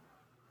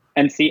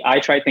 And see, I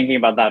tried thinking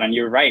about that, and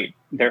you're right.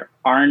 There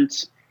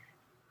aren't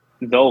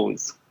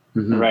those,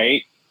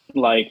 right?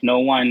 Like no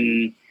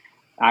one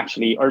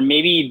actually, or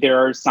maybe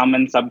there are some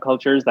in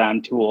subcultures that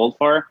I'm too old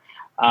for.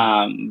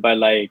 But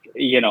like,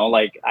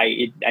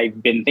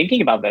 I've been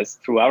thinking about this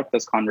throughout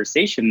this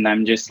conversation.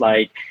 I'm just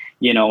like,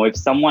 if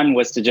someone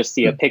was to just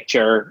see a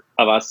picture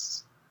of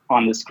us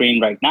on the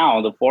screen right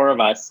now, the four of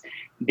us,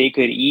 they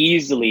could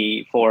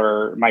easily,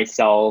 for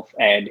myself,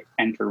 Ed,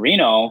 and for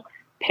Reno,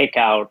 pick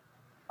out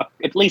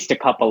at least a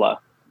couple of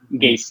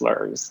gay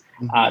slurs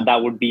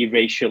that would be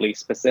racially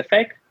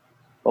specific.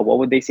 But what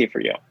would they say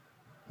for you?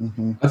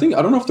 I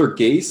don't know if they're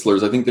gay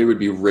slurs. I think they would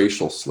be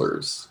racial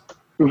slurs.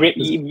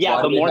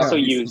 Yeah, but more so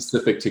used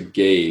specific to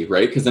gay,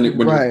 right? Because then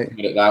when you look at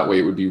it that way,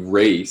 it would be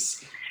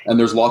race. And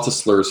there's lots of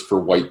slurs for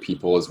white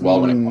people as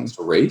well when it comes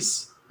to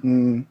race.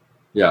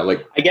 Yeah,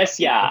 like I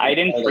guess I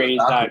didn't phrase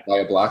that by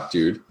a black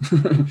dude,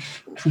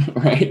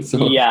 right?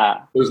 So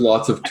there's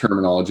lots of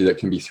terminology that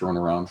can be thrown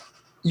around.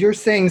 You're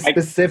saying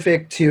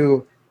specific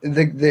to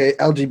the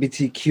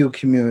LGBTQ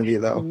community,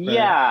 though.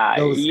 Right?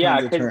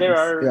 Because there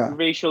are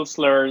racial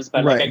slurs,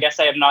 but like I guess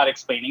I am not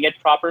explaining it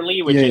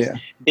properly, which is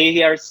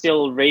they are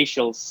still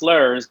racial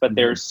slurs, but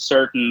there's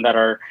certain that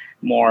are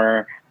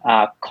more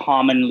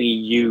commonly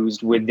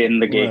used within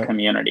the gay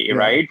community,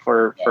 right?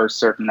 For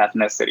certain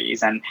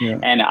ethnicities,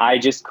 and I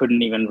just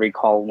couldn't even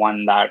recall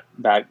one that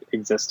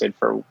existed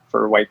for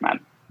white men.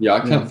 Yeah, I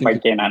can't think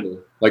white gay men.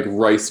 Like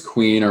Rice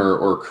Queen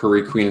or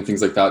Curry Queen and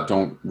things like that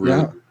don't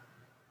really.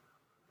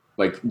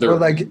 Like they're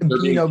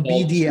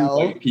BDL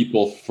white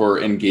people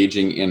for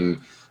engaging in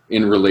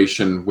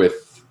relation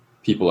with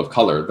people of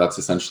color. That's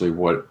essentially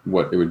what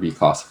it would be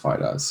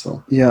classified as.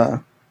 So yeah.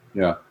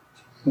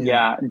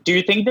 Do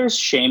you think there's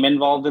shame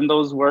involved in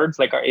those words?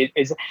 Like,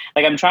 is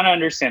like I'm trying to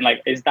understand.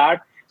 Like, is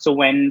that so?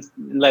 When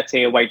let's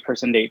say a white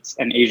person dates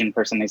an Asian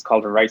person, is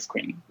called a rice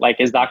queen. Like,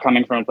 is that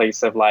coming from a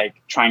place of like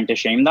trying to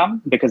shame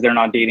them because they're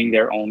not dating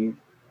their own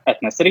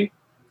ethnicity?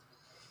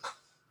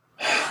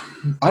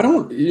 I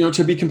don't,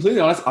 to be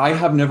completely honest, I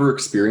have never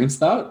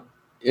experienced that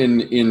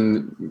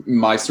in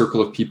my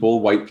circle of people,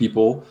 white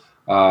people.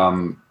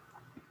 I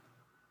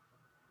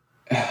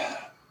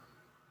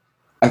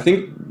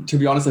think, to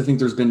be honest, I think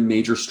there's been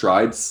major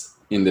strides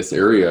in this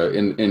area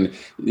in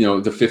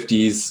the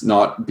 50s,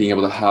 not being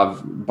able to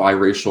have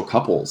biracial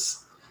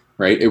couples,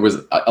 right? It was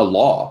a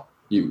law.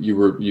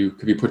 You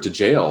could be put to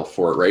jail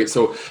for it, right?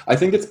 So I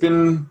think if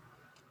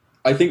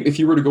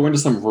you were to go into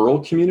some rural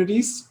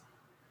communities,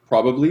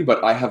 probably,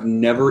 but I have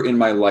never in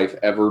my life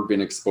ever been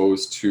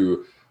exposed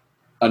to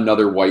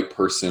another white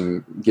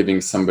person giving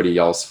somebody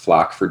else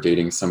flack for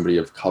dating somebody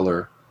of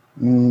color.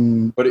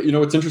 But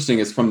what's interesting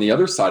is from the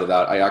other side of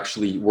that, I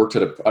actually worked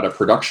at a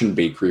production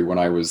bakery when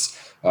I was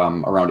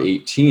around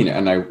 18,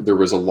 and there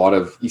was a lot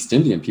of East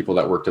Indian people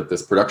that worked at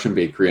this production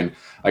bakery, and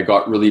I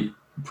got really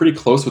pretty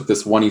close with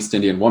this one East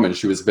Indian woman.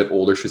 She was a bit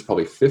older; she was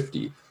probably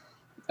 50.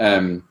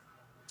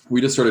 We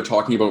just started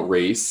talking about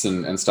race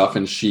and stuff,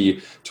 and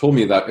she told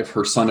me that if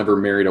her son ever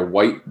married a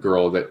white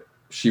girl, that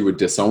she would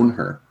disown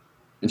her.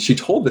 And she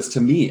told this to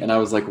me, and I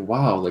was like,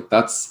 wow, like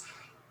that's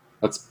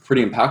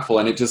pretty impactful.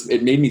 And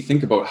it made me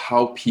think about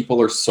how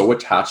people are so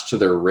attached to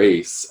their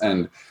race.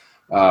 And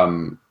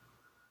and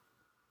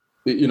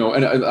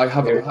I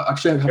have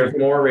there's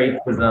more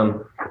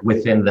racism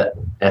within the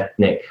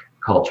ethnic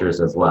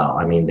cultures as well.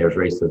 I mean, there's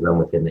racism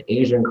within the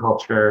Asian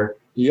culture,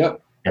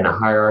 and a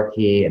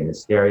hierarchy and a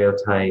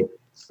stereotype.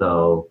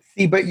 So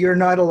see, but you're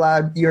not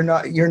allowed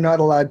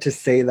to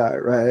say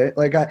that, right?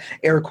 Like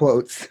air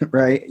quotes,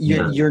 right?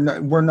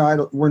 We're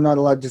not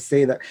allowed to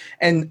say that.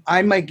 And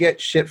I might get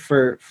shit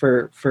for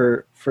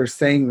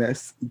saying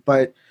this,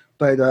 but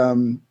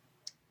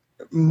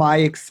my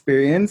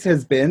experience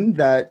has been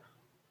that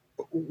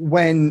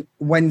when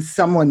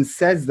someone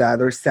says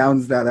that or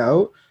sounds that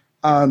out,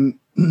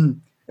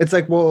 it's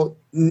like, well,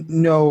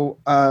 no,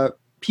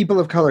 people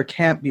of color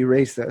can't be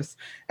racist.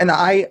 And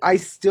I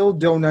still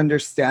don't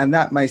understand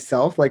that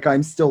myself. Like,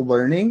 I'm still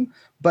learning.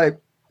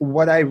 But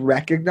what I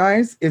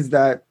recognize is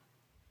that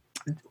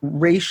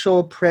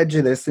racial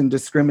prejudice and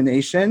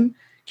discrimination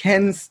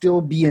can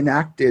still be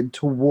enacted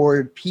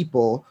toward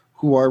people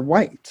who are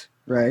white,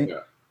 right? Yeah.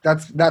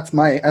 That's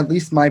my, at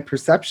least my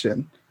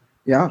perception.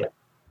 Yeah.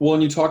 Well,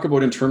 and you talk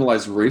about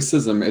internalized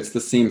racism, it's the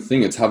same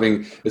thing. It's no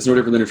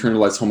different than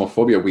internalized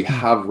homophobia. We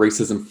have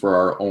racism for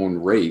our own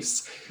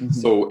race. Mhm.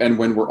 So, and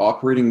when we're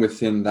operating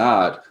within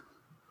that,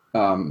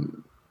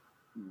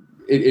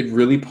 it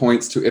really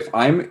points to, if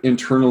I'm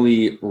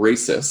internally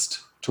racist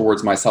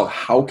towards myself,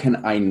 how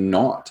can I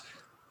not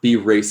be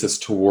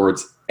racist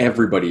towards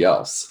everybody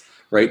else?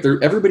 Right?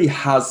 Everybody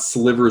has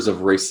slivers of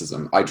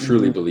racism. I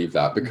truly believe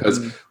that,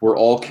 because we're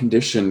all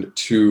conditioned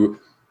to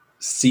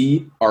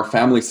see our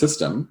family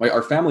system, right?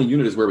 Our family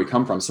unit is where we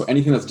come from. So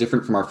anything that's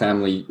different from our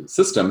family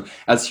system,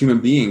 as human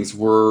beings,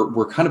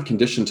 we're kind of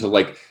conditioned to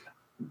like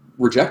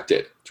reject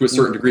it to a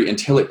certain degree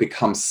until it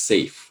becomes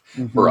safe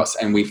for us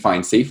and we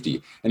find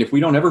safety. And if we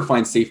don't ever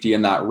find safety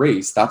in that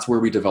race, that's where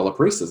we develop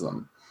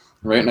racism,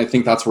 right? And I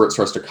think that's where it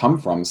starts to come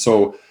from.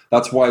 So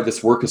that's why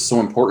this work is so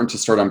important, to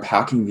start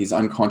unpacking these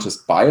unconscious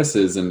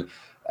biases and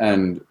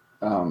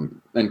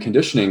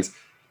conditionings.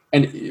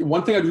 And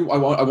one thing I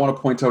want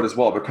to point out as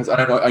well, because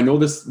I know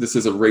this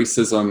is a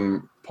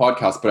racism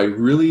podcast, but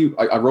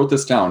I wrote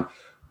this down.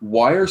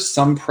 Why are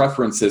some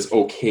preferences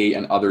okay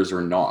and others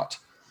are not?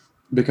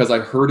 Because I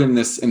heard in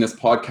this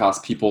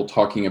podcast people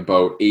talking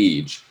about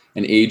age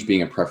and age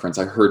being a preference.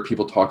 I heard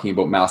people talking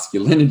about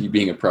masculinity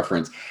being a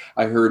preference.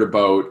 I heard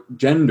about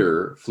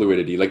gender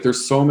fluidity. Like,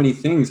 there's so many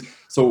things.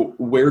 So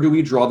where do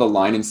we draw the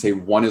line and say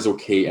one is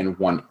okay and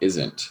one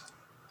isn't?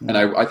 And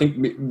I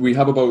think we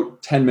have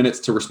about 10 minutes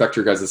to respect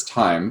your guys'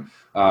 time,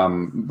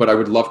 but I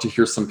would love to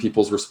hear some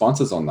people's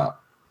responses on that.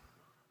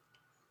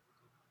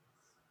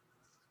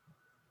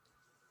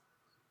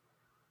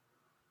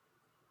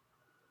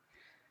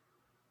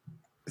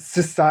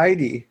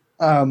 Society,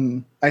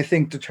 I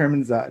think,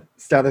 determines that.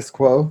 Status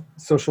quo,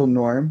 social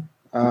norm,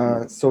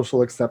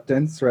 social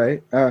acceptance,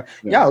 right?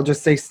 Yeah, I'll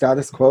just say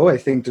status quo, I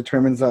think,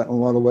 determines that in a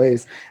lot of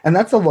ways. And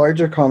that's a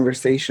larger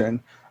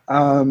conversation.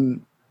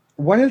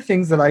 One of the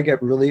things that I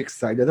get really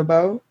excited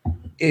about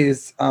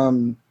is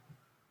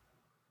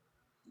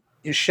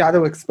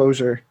shadow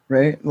exposure,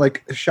 right?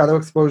 Like shadow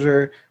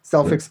exposure,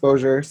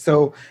 self-exposure.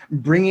 So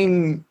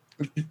bringing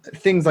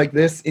things like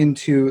this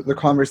into the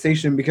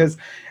conversation, because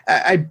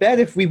I bet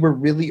if we were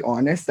really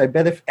honest, I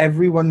bet if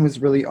everyone was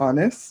really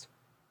honest,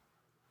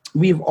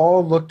 we've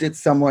all looked at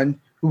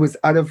someone who was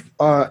out of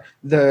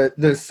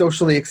the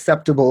socially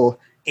acceptable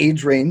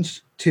age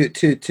range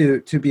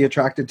to be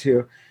attracted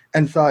to,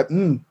 and thought,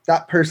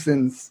 that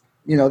person's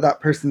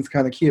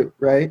kind of cute,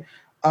 right?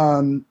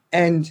 And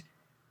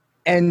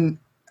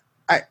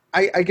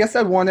I guess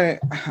I want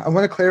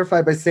to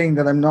clarify by saying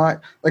that I'm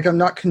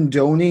not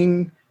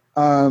condoning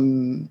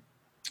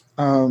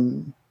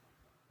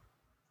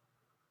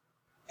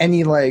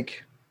any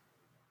like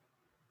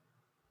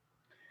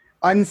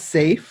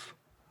unsafe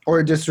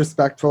or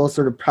disrespectful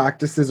sort of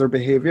practices or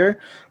behavior,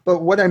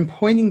 but what I'm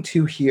pointing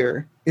to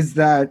here is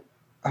that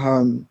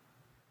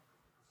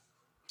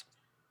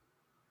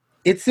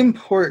it's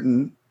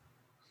important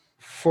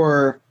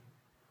for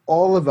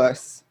all of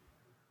us,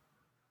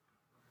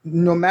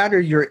 no matter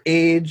your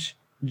age,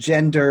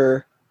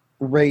 gender,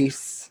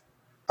 race,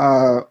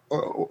 or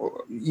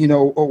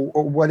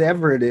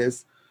whatever it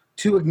is,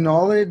 to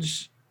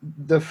acknowledge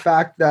the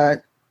fact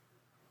that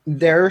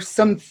there are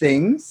some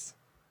things,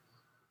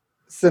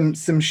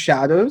 some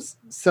shadows,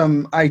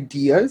 some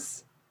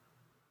ideas,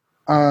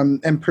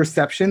 and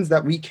perceptions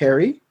that we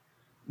carry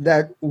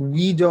that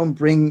we don't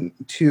bring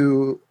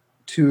to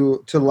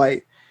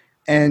light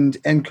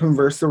and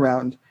converse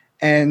around.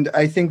 And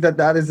I think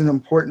that is an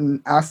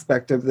important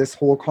aspect of this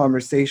whole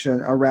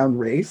conversation around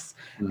race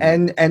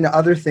and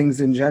other things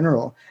in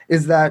general,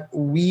 is that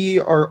we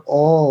are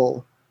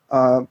all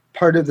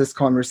part of this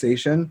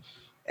conversation,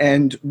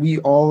 and we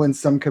all in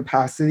some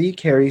capacity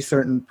carry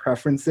certain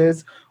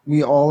preferences.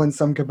 We all in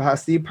some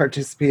capacity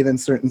participate in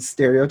certain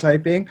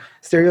stereotyping.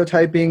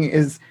 Stereotyping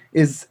is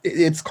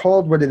it's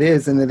called what it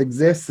is, and it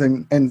exists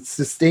and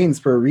sustains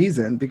for a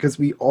reason, because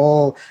we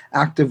all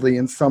actively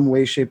in some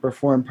way, shape, or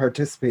form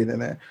participate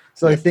in it.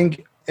 So I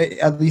think,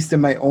 at least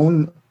in my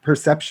own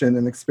perception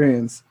and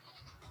experience,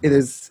 it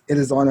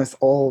is on us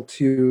all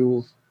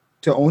to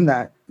own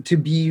that, to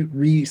be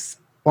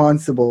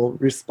responsible,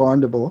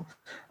 respondable,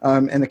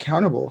 and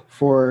accountable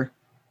for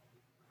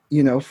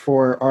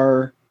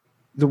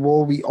the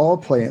role we all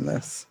play in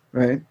this,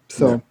 right?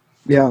 So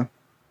yeah.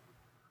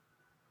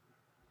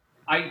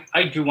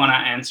 I do want to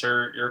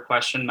answer your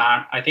question,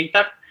 Matt. I think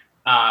that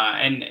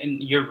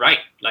and you're right.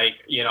 Like,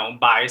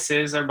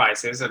 biases are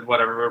biases, and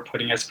whatever we're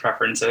putting as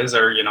preferences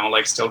are,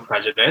 like, still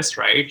prejudice,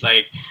 right?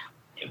 Like,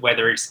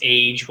 whether it's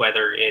age,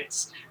 whether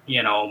it's,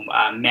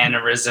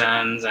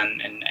 mannerisms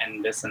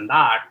and this and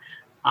that.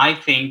 I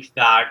think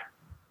that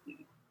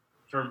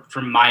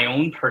from my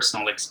own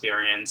personal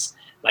experience,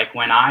 like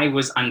when I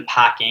was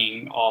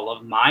unpacking all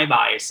of my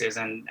biases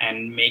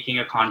and making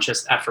a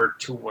conscious effort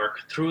to work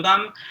through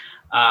them,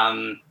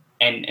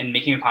 and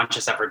making a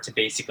conscious effort to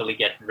basically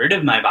get rid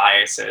of my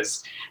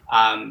biases,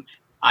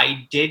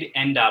 I did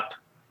end up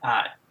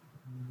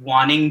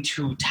wanting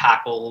to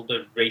tackle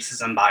the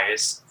racism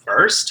bias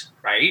first,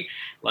 right?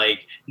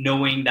 Like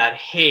knowing that,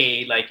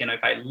 hey, like, you know,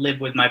 if I live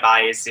with my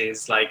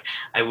biases, like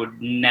I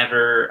would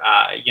never,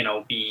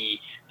 be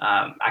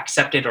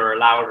accepted or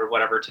allowed or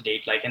whatever to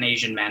date like an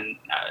Asian man,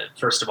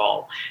 first of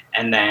all,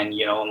 and then,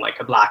 you know, like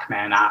a black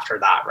man after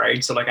that,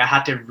 right? So like I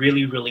had to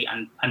really, really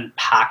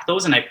unpack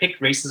those, and I picked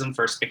racism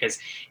first because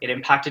it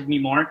impacted me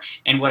more.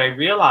 And what I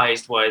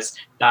realized was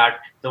that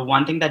the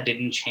one thing that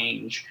didn't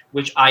change,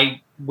 which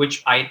I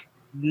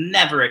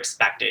never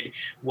expected,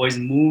 was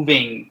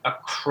moving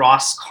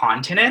across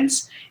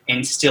continents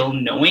and still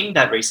knowing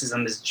that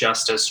racism is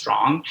just as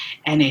strong,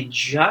 and it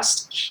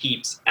just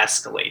keeps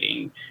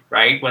escalating,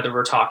 right? Whether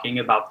we're talking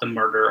about the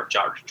murder of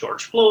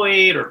George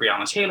Floyd or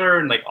Breonna Taylor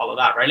and like all of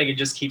that, right? Like it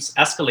just keeps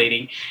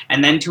escalating.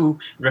 And then to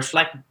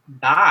reflect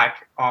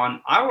back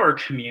on our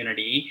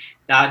community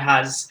that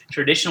has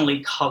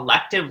traditionally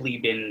collectively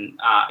been,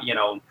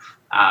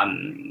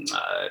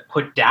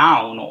 put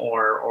down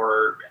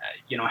or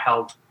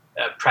held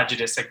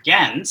prejudice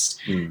against,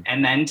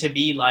 and then to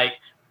be like,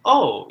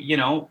 oh, you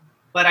know,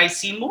 but I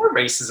see more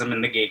racism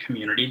in the gay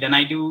community than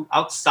I do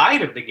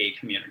outside of the gay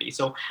community.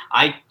 So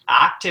I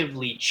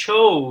actively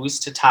chose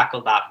to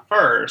tackle that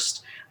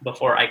first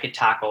before I could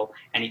tackle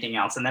anything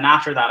else. And then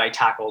after that, I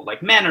tackled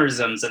like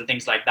mannerisms and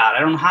things like that.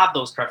 I don't have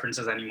those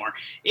preferences anymore.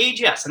 Age,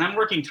 yes, and I'm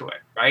working through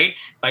it, right?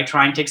 By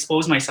trying to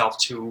expose myself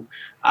to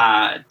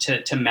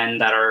men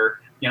that are,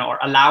 you know, or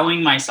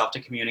allowing myself to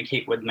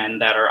communicate with men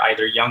that are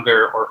either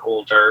younger or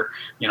older,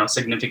 you know,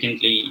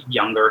 significantly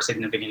younger,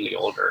 significantly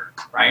older,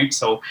 right?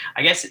 So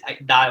I guess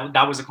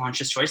that was a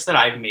conscious choice that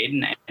I've made,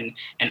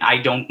 and I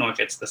don't know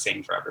if it's the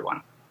same for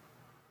everyone.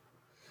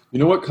 You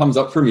know what comes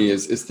up for me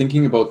is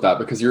thinking about that,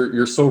 because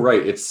you're so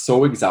right. It's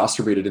so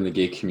exacerbated in the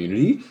gay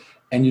community.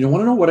 And you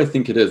want to know what I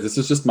think it is? This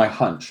is just my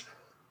hunch.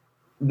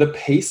 The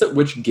pace at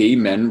which gay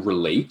men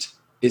relate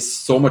is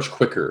so much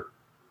quicker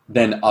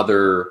than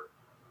other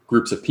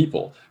groups of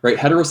people, right?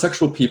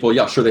 Heterosexual people,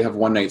 yeah, sure, they have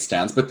one night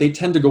stands, but they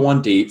tend to go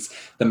on dates.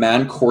 The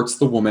man courts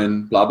the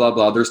woman, blah, blah,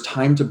 blah. There's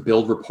time to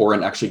build rapport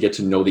and actually get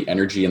to know the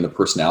energy and the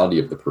personality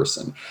of the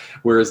person.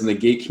 Whereas in the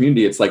gay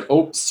community, it's like,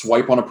 oh,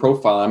 swipe on a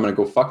profile, I'm going to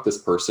go fuck this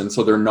person.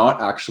 So they're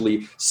not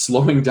actually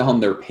slowing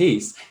down their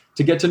pace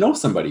to get to know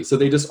somebody. So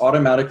they just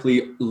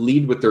automatically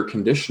lead with their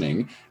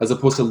conditioning as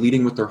opposed to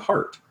leading with their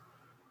heart.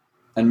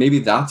 And maybe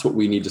that's what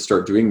we need to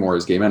start doing more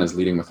as gay men, is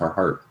leading with our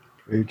heart.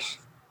 Great.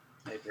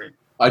 I agree.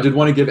 I did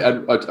want to give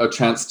Ed a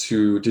chance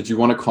to, did you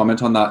want to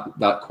comment on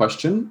that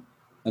question?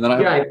 And then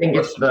I think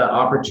it's the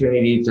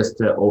opportunity just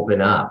to open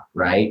up,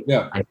 right?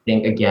 Yeah. I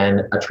think,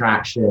 again,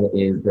 attraction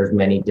there's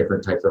many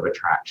different types of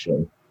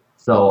attraction.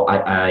 So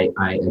I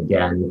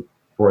again,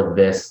 for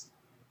this,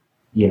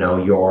 you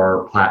know,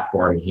 your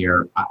platform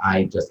here,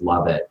 I just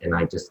love it. And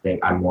I just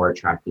think I'm more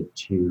attracted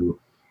to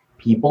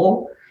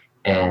people,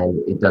 and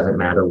it doesn't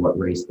matter what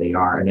race they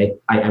are. And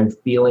I'm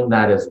feeling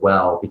that as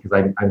well, because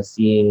I'm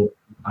seeing,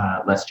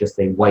 let's just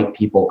say, white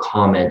people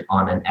comment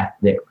on an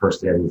ethnic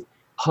person's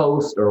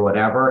post or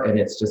whatever, and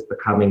it's just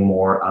becoming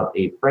more of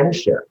a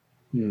friendship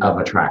of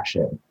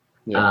attraction.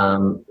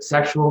 Yeah.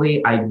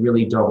 Sexually, I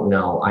really don't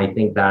know. I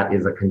think that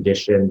is a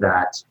condition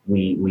that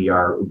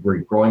we're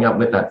growing up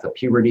with. That's a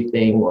puberty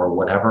thing or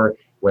whatever,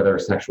 whether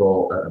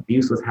sexual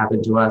abuse was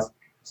happened to us.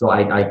 So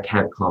I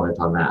can't comment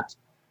on that.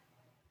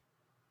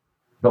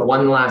 But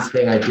one last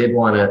thing I did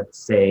want to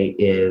say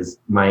is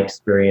my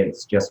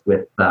experience just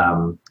with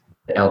the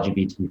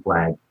LGBT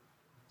flag.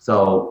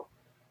 So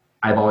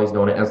I've always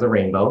known it as the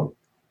rainbow.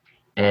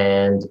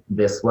 And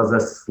this was a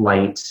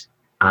slight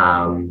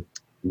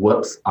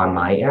whoops on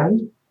my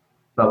end.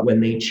 But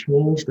when they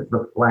changed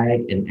the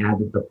flag and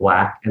added the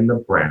black and the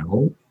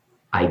brown,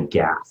 I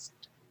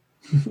gasped.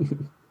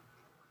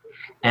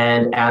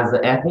 And as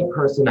an ethnic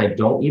person, I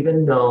don't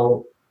even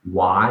know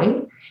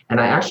why. And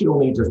I actually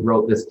only just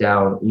wrote this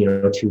down,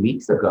 2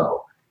 weeks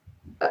ago.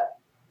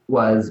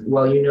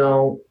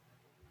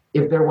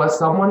 If there was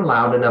someone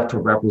loud enough to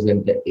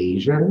represent the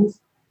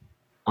Asians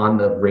on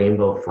the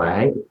rainbow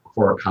flag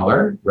for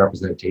color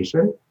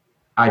representation,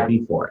 I'd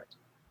be for it.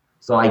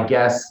 So I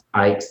guess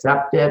I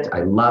accept it.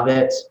 I love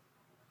it.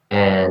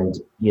 And,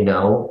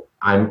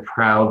 I'm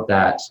proud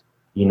that,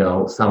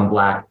 some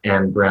black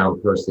and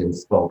brown person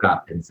spoke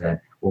up and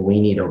said, well, we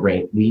need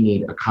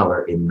a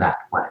color in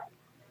that flag.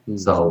 Mm-hmm.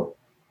 So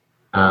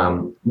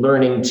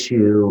learning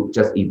to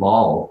just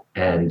evolve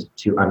and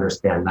to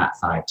understand that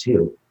side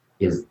too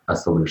is a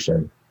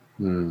solution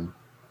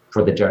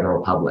for the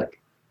general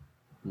public.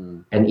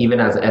 And even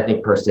as an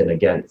ethnic person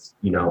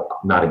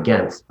not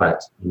against,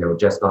 but,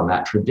 just on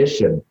that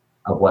tradition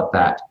of what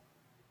that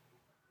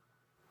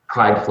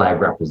pride flag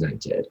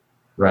represented,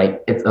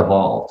 right? It's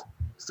evolved.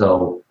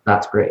 So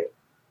that's great.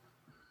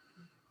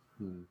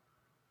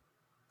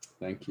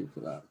 Thank you for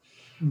that.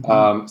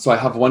 So I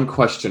have one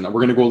question. We're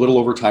going to go a little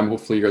over time.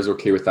 Hopefully you guys are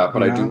okay with that.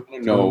 But I do want to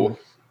know,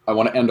 I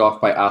want to end off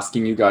by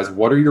asking you guys,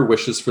 what are your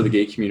wishes for the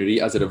gay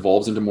community as it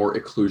evolves into more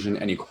inclusion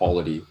and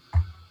equality?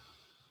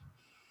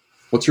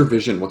 What's your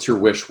vision? What's your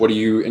wish? What do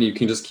you, and you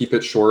can just keep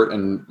it short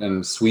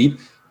and sweet.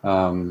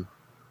 I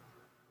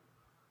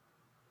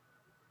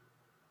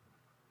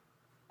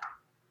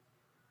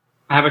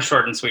have a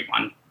short and sweet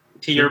one.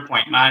 To your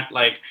point, Matt,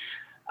 like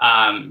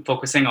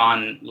focusing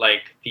on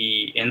like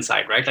the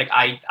inside, right? Like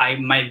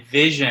my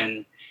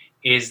vision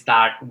is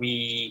that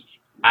we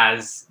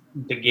as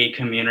the gay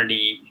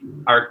community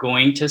are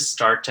going to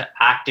start to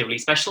actively,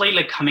 especially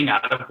like coming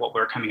out of what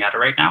we're coming out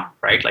of right now,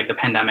 right? Like the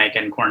pandemic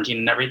and quarantine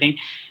and everything,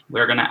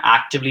 we're going to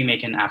actively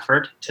make an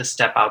effort to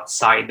step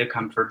outside the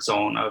comfort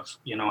zone of,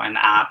 an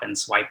app and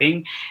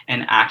swiping,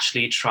 and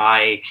actually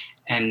try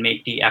and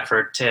make the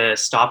effort to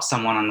stop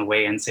someone on the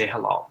way and say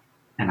hello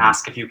and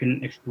ask if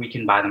we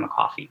can buy them a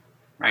coffee,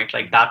 right?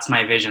 Like that's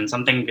my vision,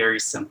 something very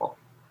simple.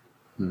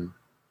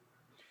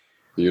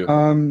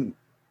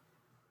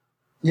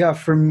 Yeah,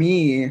 for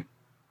me,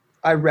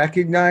 I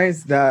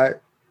recognize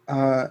that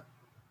that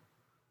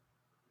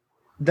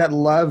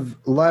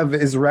love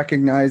is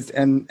recognized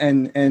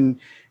and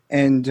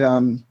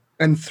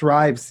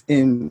thrives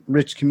in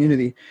rich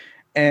community,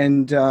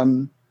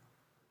 and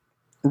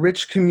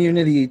rich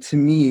community to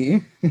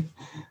me,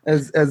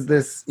 as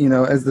this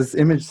as this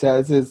image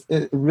says, is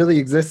it really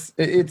exists.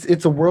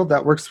 It's a world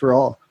that works for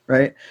all.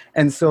 Right.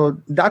 And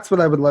so that's what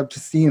I would love to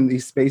see in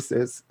these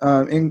spaces,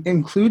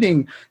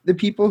 including the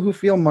people who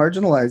feel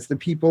marginalized, the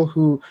people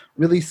who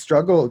really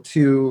struggle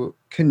to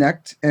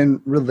connect and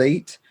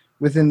relate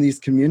within these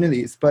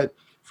communities. But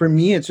for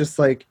me, it's just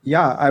like,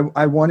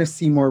 I want to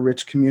see more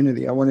rich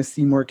community. I want to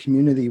see more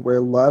community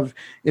where love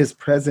is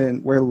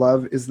present, where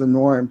love is the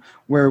norm,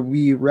 where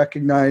we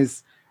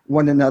recognize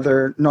one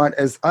another, not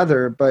as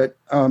other, but,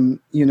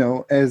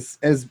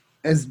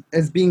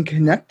 as being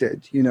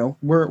connected.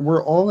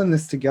 We're all in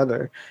this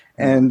together,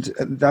 and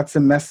that's a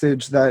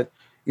message that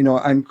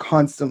I'm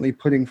constantly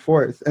putting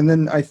forth. And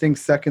then I think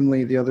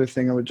secondly, the other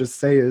thing I would just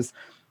say is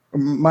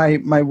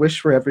my wish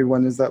for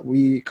everyone is that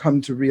we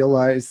come to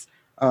realize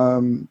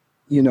that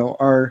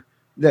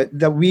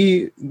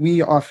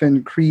we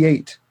often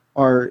create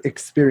our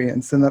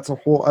experience, and that's a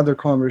whole other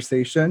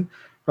conversation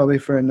probably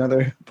for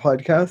another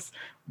podcast.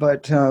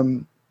 But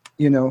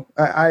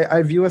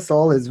I view us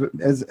all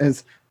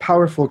as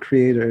powerful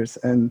creators,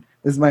 and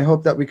it's my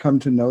hope that we come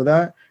to know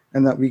that,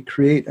 and that we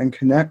create and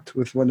connect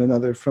with one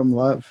another from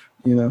love.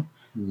 Yeah.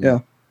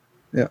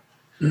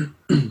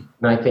 And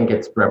I think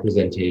it's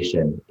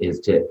representation is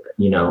to,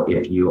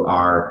 if you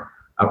are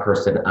a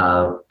person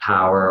of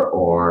power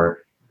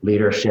or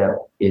leadership,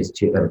 is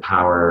to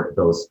empower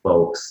those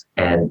folks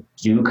and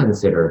do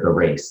consider the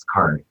race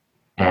card.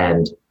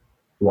 And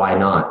why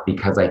not?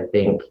 Because I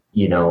think,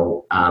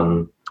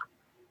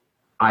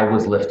 I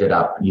was lifted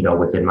up,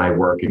 within my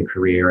work and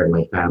career and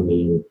my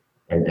family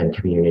and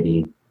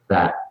community,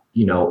 that,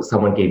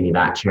 someone gave me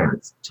that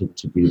chance to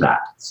do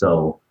that.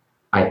 So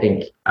I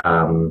think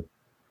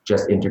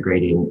just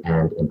integrating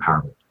and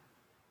empowerment.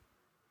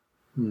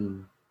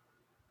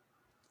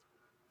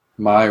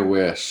 My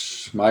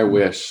wish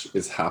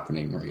is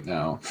happening right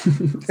now.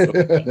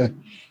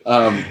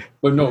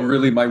 But no,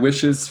 really, my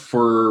wish is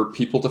for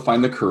people to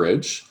find the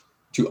courage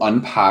to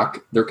unpack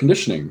their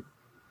conditioning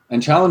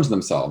and challenge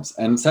themselves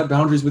and set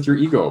boundaries with your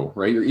ego,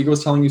 right? Your ego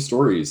is telling you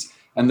stories,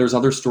 and there's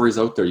other stories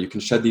out there. You can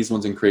shed these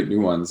ones and create new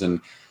ones.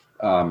 And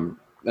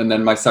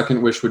then my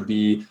second wish would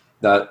be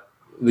that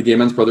the Gay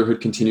Men's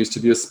Brotherhood continues to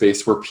be a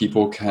space where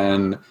people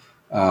can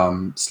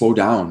slow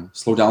down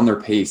their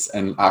pace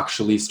and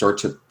actually start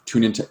to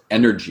tune into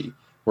energy.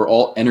 We're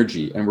all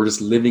energy, and we're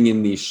just living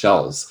in these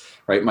shells,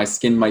 right? My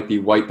skin might be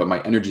white, but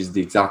my energy is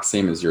the exact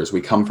same as yours.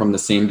 We come from the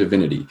same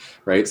divinity,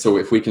 right? So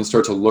if we can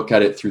start to look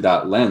at it through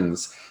that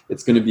lens,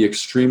 it's going to be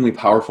extremely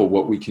powerful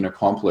what we can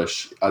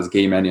accomplish as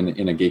gay men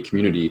in a gay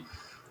community.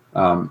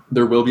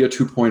 There will be a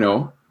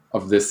 2.0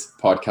 of this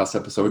podcast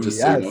episode, just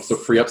so you know. So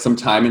free up some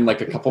time in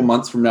like a couple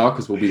months from now,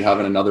 because we'll be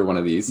having another one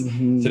of these.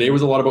 Today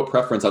was a lot about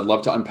preference. I'd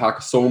love to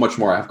unpack so much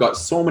more. I've got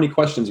so many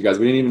questions, you guys.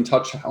 We didn't even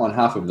touch on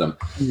half of them.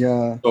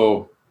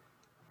 So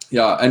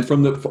yeah, and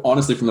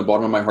honestly, from the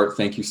bottom of my heart,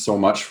 thank you so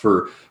much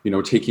for,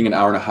 taking an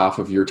hour and a half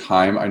of your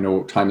time. I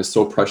know time is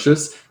so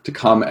precious to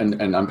come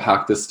and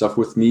unpack this stuff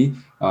with me.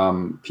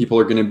 People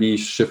are going to be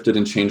shifted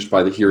and changed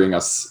by the hearing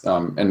us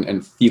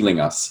and feeling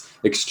us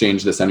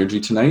exchange this energy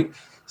tonight.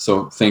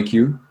 So thank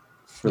you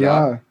for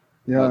that.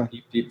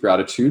 Deep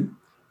gratitude.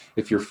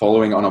 If you're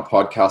following on a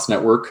podcast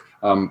network,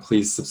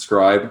 please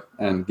subscribe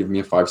and give me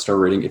a 5-star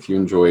rating if you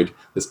enjoyed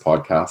this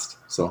podcast.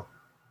 So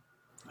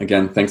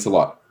again, thanks a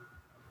lot.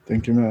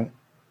 Thank you, Matt.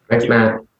 Thanks, Matt.